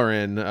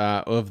O'Halloran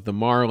of the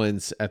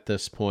Marlins at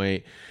this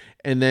point.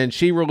 And then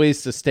she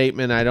released a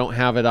statement. I don't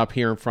have it up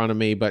here in front of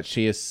me, but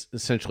she has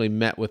essentially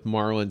met with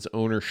Marlins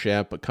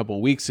ownership a couple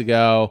of weeks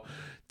ago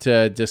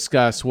to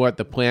discuss what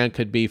the plan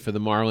could be for the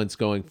Marlins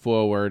going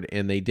forward,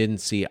 and they didn't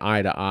see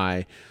eye to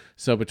eye.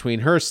 So between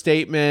her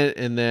statement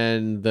and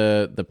then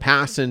the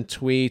Passan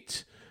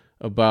tweet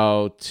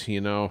about,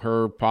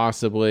 her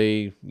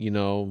possibly,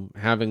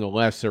 having a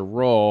lesser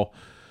role,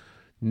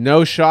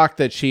 no shock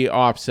that she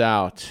opts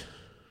out.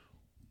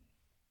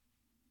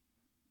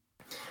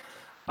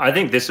 I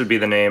think this would be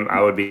the name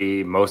I would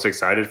be most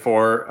excited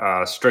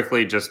for,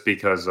 strictly just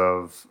because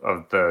of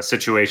the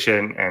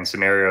situation and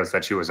scenarios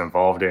that she was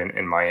involved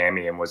in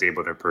Miami and was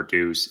able to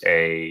produce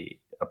a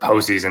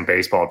postseason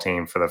baseball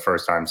team for the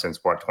first time since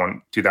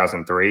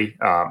 2003,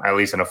 at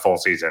least in a full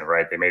season,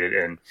 right? They made it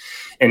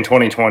in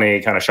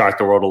 2020, kind of shocked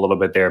the world a little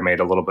bit there, made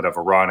a little bit of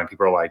a run. And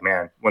people are like,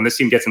 man, when this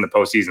team gets in the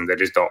postseason, they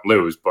just don't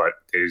lose, but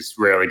they just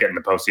rarely get in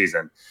the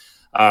postseason.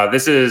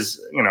 This is,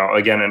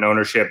 again, an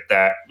ownership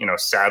that,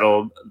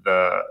 saddled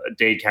the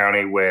Dade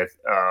County with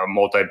a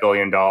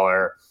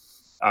multi-billion-dollar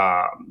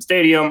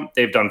stadium.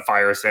 They've done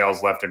fire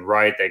sales left and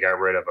right. They got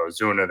rid of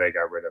Ozuna. They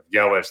got rid of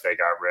Yelich. They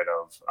got rid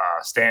of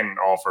Stanton,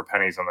 all for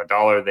pennies on the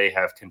dollar. They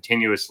have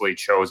continuously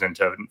chosen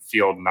to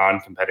field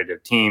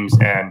non-competitive teams.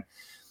 And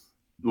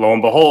lo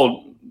and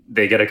behold,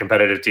 they get a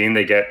competitive team.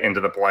 They get into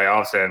the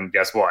playoffs. And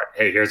guess what?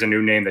 Hey, here's a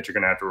new name that you're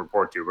going to have to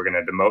report to. We're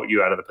going to demote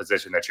you out of the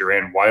position that you're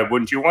in. Why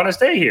wouldn't you want to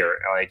stay here?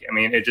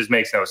 It just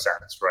makes no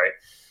sense, right?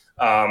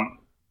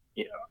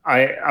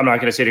 I'm not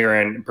going to sit here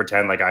and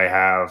pretend like I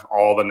have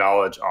all the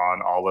knowledge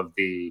on all of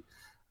the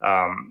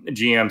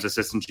GMs,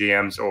 assistant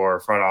GMs,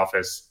 or front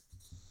office,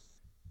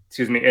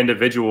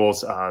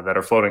 individuals that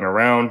are floating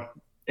around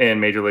in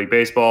Major League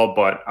Baseball.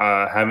 But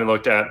having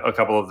looked at a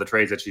couple of the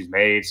trades that she's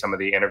made, some of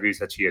the interviews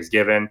that she has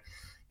given,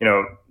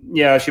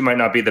 she might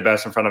not be the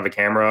best in front of a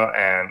camera.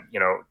 And,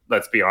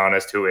 let's be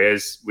honest, who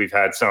is? We've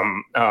had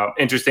some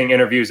interesting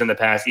interviews in the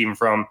past, even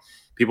from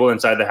people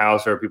inside the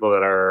house or people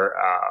that are,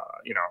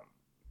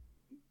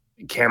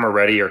 camera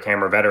ready or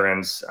camera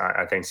veterans.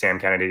 I think Sam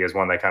Kennedy is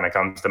one that kind of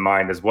comes to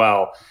mind as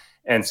well.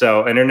 And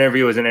so an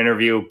interview is an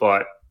interview,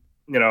 but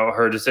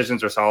her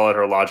decisions are solid.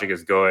 Her logic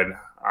is good.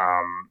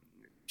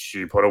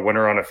 She put a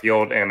winner on a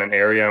field in an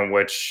area in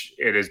which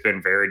it has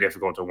been very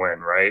difficult to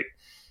win. Right.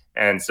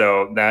 And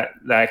so that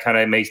kind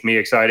of makes me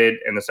excited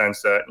in the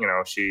sense that,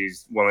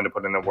 she's willing to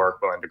put in the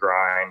work, willing to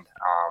grind,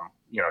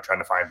 trying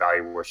to find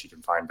value where she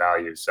can find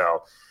value.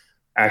 So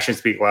actions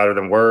speak louder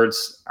than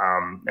words.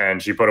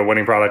 And she put a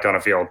winning product on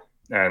a field.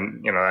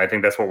 And, I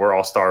think that's what we're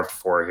all starved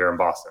for here in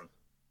Boston.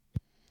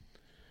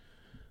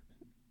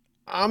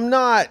 I'm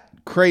not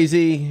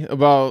crazy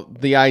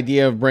about the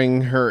idea of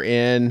bringing her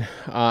in.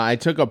 I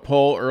took a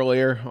poll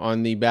earlier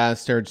on the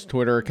Bastards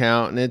Twitter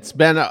account, and it's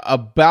been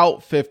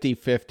about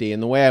 50-50.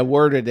 And the way I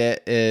worded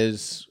it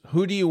is,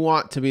 who do you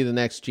want to be the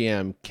next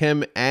GM,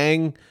 Kim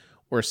Ng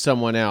or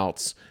someone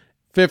else?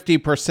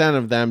 50%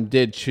 of them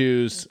did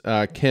choose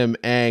Kim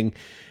Ng.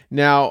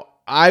 Now,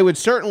 I would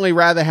certainly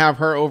rather have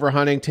her over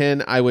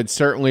Huntington. I would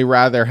certainly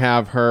rather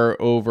have her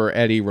over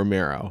Eddie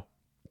Romero.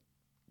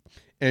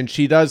 And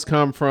she does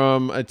come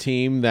from a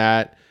team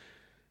that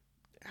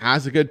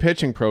has a good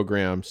pitching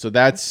program. So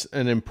that's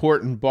an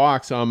important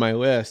box on my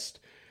list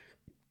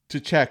to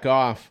check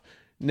off.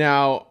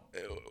 Now,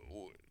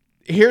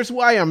 here's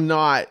why I'm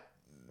not,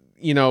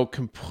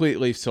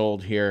 completely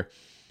sold here.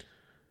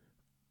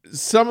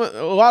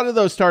 A lot of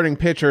those starting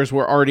pitchers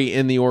were already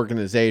in the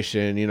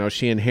organization.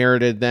 She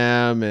inherited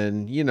them,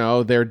 and,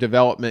 their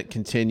development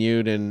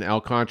continued, and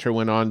Alcantara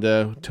went on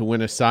to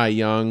win a Cy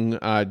Young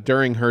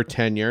during her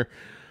tenure.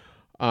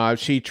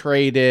 She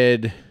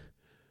traded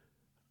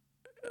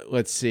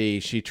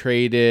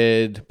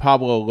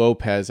Pablo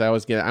Lopez. I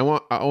always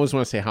want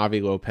to say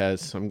Javi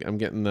Lopez. I'm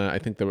getting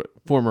the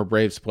former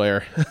Braves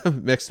player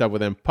mixed up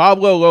with him.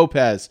 Pablo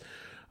Lopez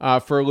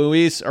for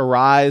Luis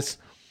Ariz.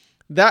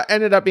 That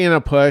ended up being a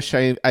push.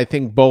 I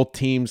think both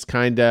teams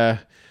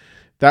that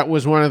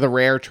was one of the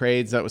rare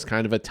trades that was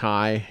kind of a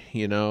tie.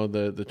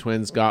 The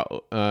Twins got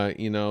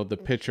the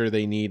pitcher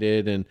they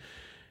needed, and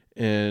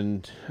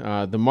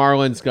the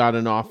Marlins got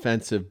an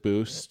offensive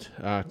boost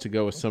to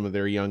go with some of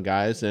their young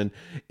guys. And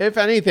if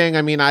anything,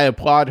 I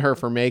applaud her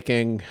for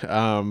making,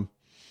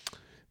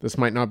 this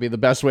might not be the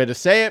best way to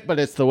say it, but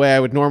it's the way I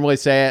would normally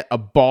say it, a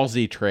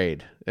ballsy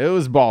trade. It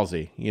was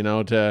ballsy,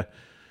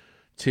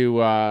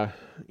 to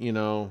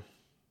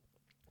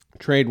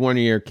trade one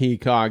of your key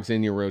cogs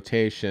in your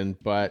rotation.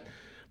 But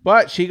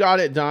she got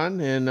it done,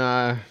 and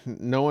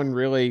no one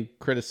really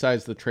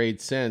criticized the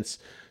trade since.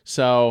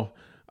 So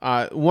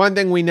one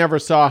thing we never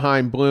saw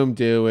Chaim Bloom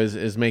do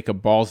is make a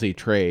ballsy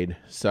trade.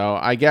 So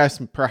I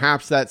guess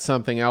perhaps that's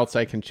something else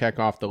I can check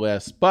off the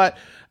list. But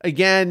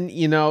again,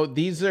 she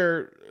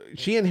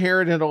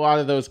inherited a lot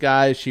of those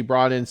guys. She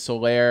brought in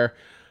Soler,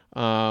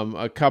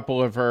 a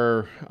couple of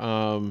her,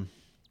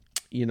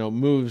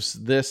 moves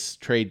this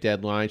trade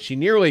deadline. She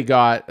nearly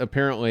got,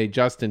 apparently,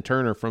 Justin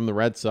Turner from the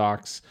Red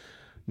Sox.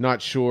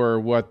 Not sure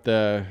what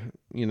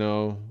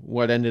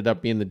what ended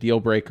up being the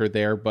deal breaker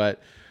there,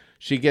 but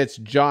she gets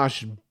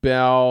Josh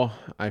Bell.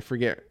 I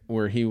forget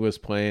where he was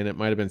playing. It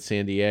might have been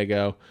San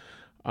Diego.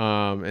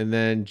 And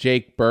then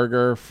Jake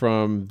Berger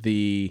from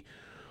the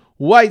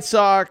White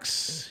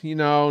Sox.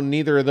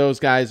 Neither of those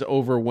guys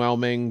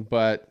overwhelming,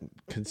 but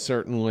could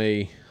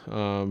certainly,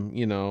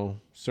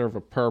 serve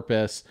a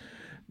purpose.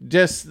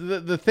 Just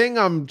the thing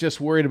I'm just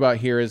worried about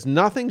here is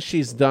nothing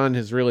she's done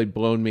has really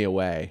blown me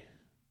away.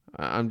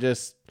 I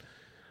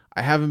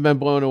haven't been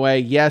blown away.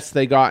 Yes,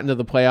 they got into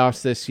the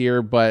playoffs this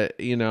year, but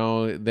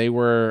they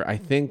were, I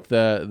think,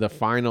 the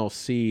final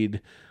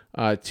seed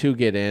to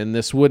get in.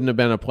 This wouldn't have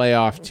been a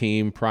playoff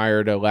team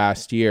prior to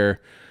last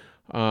year.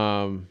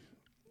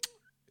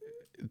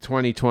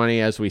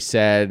 2020, as we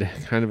said,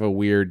 kind of a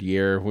weird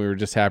year. We were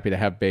just happy to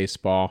have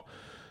baseball.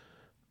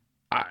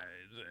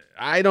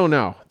 I don't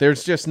know.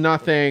 There's just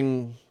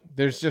nothing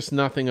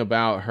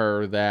about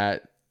her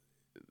that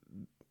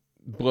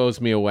blows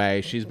me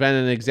away. She's been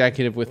an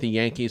executive with the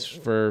Yankees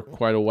for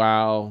quite a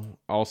while,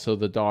 also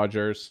the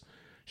Dodgers.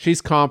 She's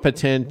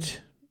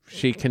competent.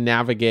 She can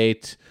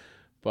navigate,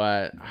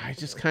 but I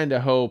just kind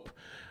of hope.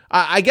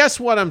 I guess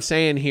what I'm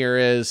saying here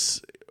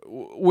is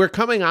we're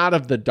coming out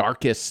of the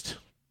darkest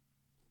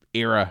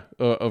era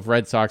of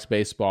Red Sox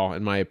baseball,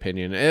 in my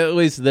opinion, at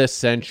least this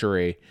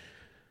century.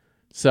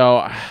 So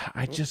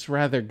I just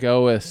rather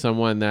go with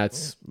someone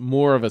that's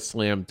more of a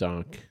slam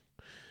dunk.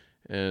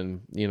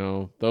 And,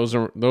 those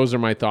are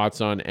my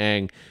thoughts on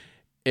Ng.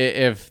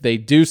 If they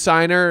do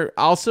sign her,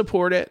 I'll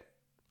support it.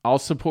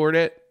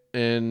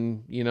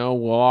 And,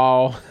 we'll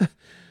all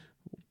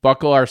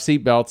buckle our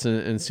seatbelts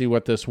and see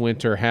what this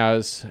winter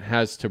has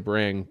to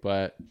bring.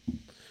 But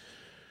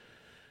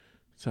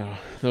so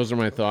those are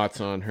my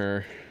thoughts on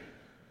her.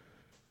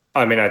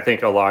 I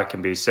think a lot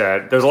can be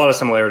said. There's a lot of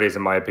similarities,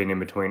 in my opinion,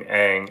 between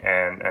Ng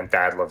and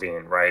Thad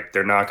Levine, right?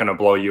 They're not going to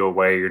blow you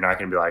away. You're not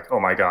going to be like, oh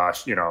my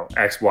gosh,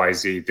 X, Y,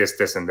 Z,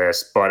 this, and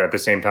this. But at the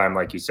same time,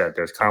 like you said,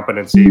 there's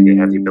competency. They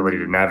have the ability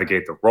to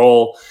navigate the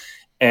role.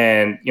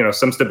 And,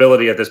 some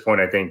stability at this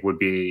point, I think, would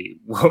be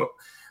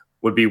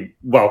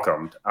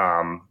welcomed.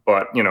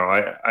 But,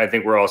 I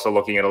think we're also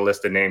looking at a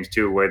list of names,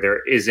 too, where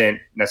there isn't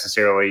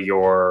necessarily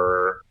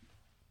your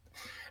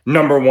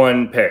number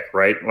one pick,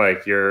 right?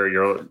 Like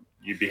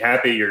you'd be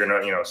happy. You're going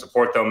to,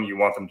 support them. You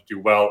want them to do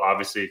well,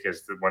 obviously,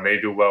 because when they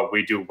do well,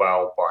 we do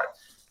well. But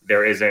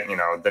there isn't,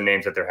 the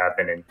names that there have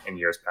been in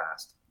years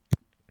past.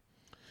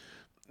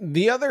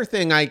 The other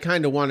thing I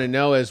kind of want to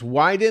know is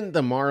why didn't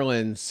the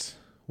Marlins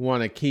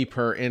want to keep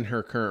her in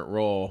her current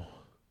role?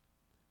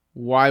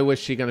 Why was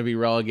she going to be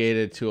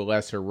relegated to a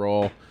lesser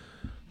role?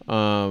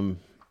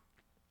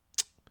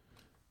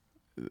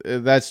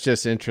 that's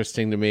just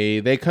interesting to me.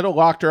 They could have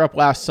locked her up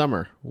last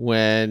summer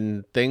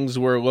when things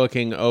were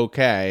looking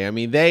okay. I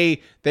mean, they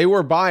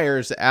were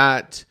buyers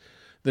at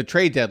the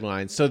trade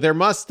deadline, so there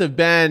must have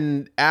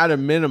been, at a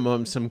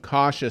minimum, some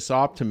cautious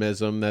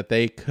optimism that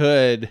they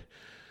could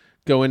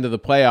go into the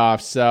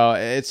playoffs. So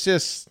it's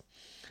just,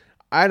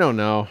 I don't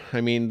know.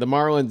 I mean, the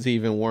Marlins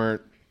even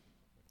weren't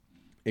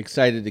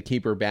excited to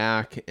keep her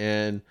back,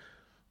 and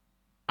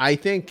I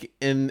think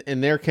in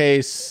their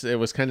case, it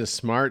was kind of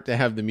smart to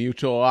have the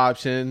mutual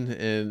option,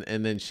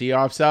 and then she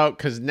opts out,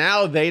 because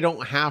now they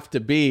don't have to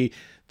be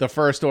the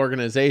first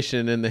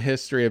organization in the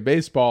history of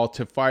baseball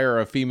to fire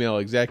a female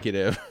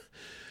executive.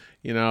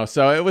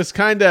 So it was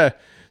kind of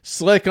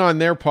slick on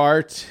their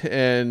part,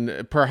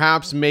 and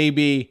perhaps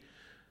maybe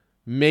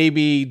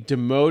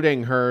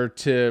demoting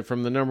her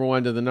from the number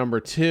 1 to the number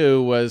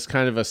 2 was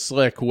kind of a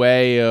slick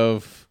way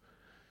of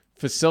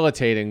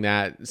facilitating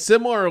that.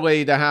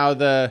 Similarly to how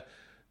the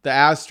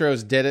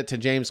Astros did it to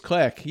James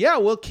Click. Yeah,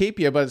 we'll keep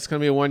you, but it's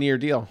going to be a 1-year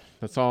deal.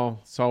 That's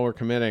all we're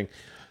committing.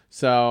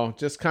 So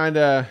just kind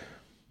of,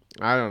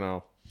 I don't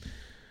know.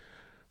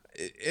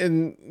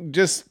 And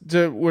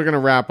we're going to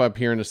wrap up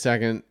here in a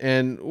second.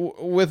 And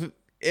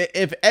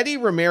if Eddie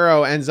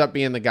Romero ends up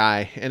being the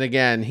guy, and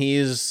again,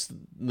 he's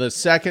the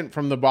second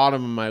from the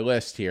bottom of my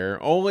list here,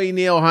 only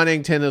Neil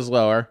Huntington is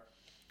lower.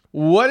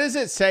 What does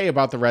it say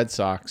about the Red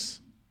Sox?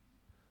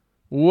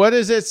 What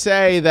does it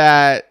say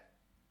that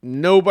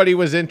nobody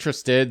was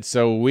interested,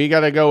 so we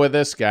got to go with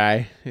this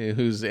guy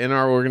who's in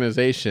our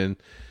organization?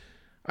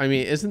 I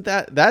mean,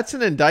 that's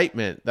an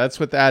indictment? That's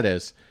what that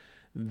is.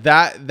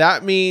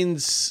 That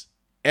means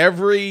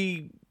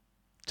every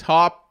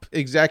top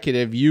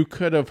executive you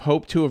could have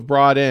hoped to have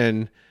brought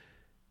in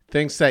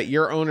thinks that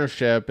your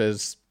ownership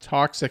is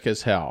toxic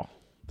as hell.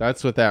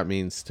 That's what that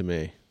means to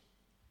me.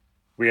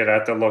 We'd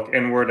have to look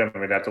inward and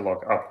we'd have to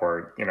look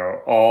upward.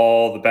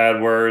 All the bad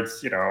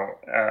words,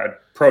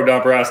 pro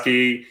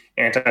Dombrowski,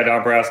 anti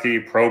Dombrowski,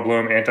 pro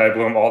Bloom, anti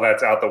Bloom, all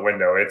that's out the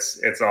window.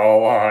 It's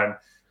all on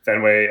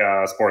Fenway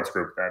Sports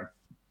Group then.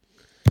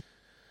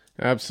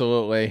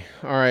 Absolutely.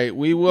 All right.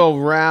 We will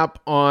wrap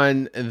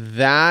on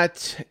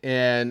that.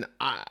 And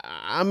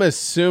I'm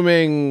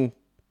assuming,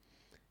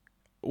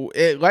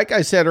 like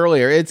I said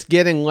earlier, it's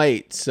getting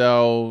late.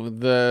 So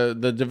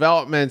the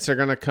developments are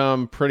going to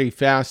come pretty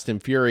fast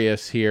and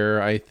furious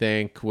here, I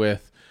think,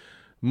 with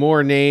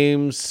more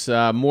names,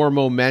 more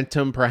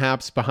momentum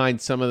perhaps behind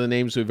some of the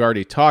names we've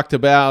already talked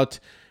about.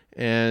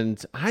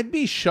 And I'd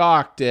be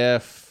shocked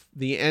if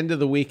the end of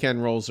the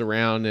weekend rolls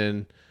around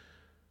and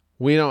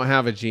we don't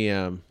have a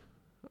GM.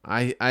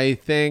 I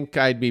think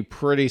I'd be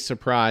pretty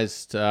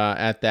surprised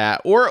at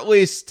that, or at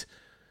least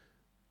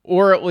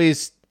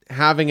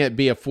having it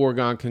be a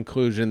foregone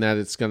conclusion that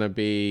it's going to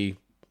be,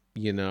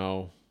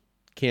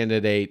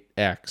 candidate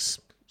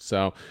X.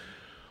 So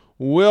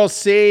we'll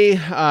see.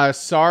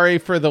 Sorry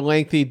for the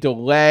lengthy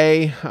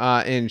delay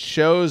in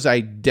shows. I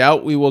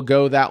doubt we will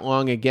go that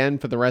long again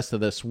for the rest of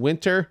this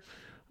winter,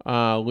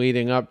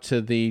 leading up to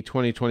the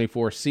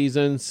 2024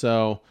 season.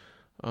 So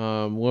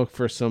look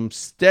for some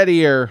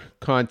steadier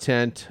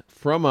content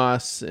from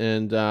us,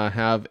 and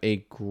have a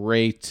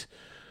great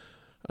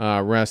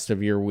rest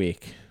of your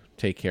week.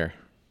 Take care.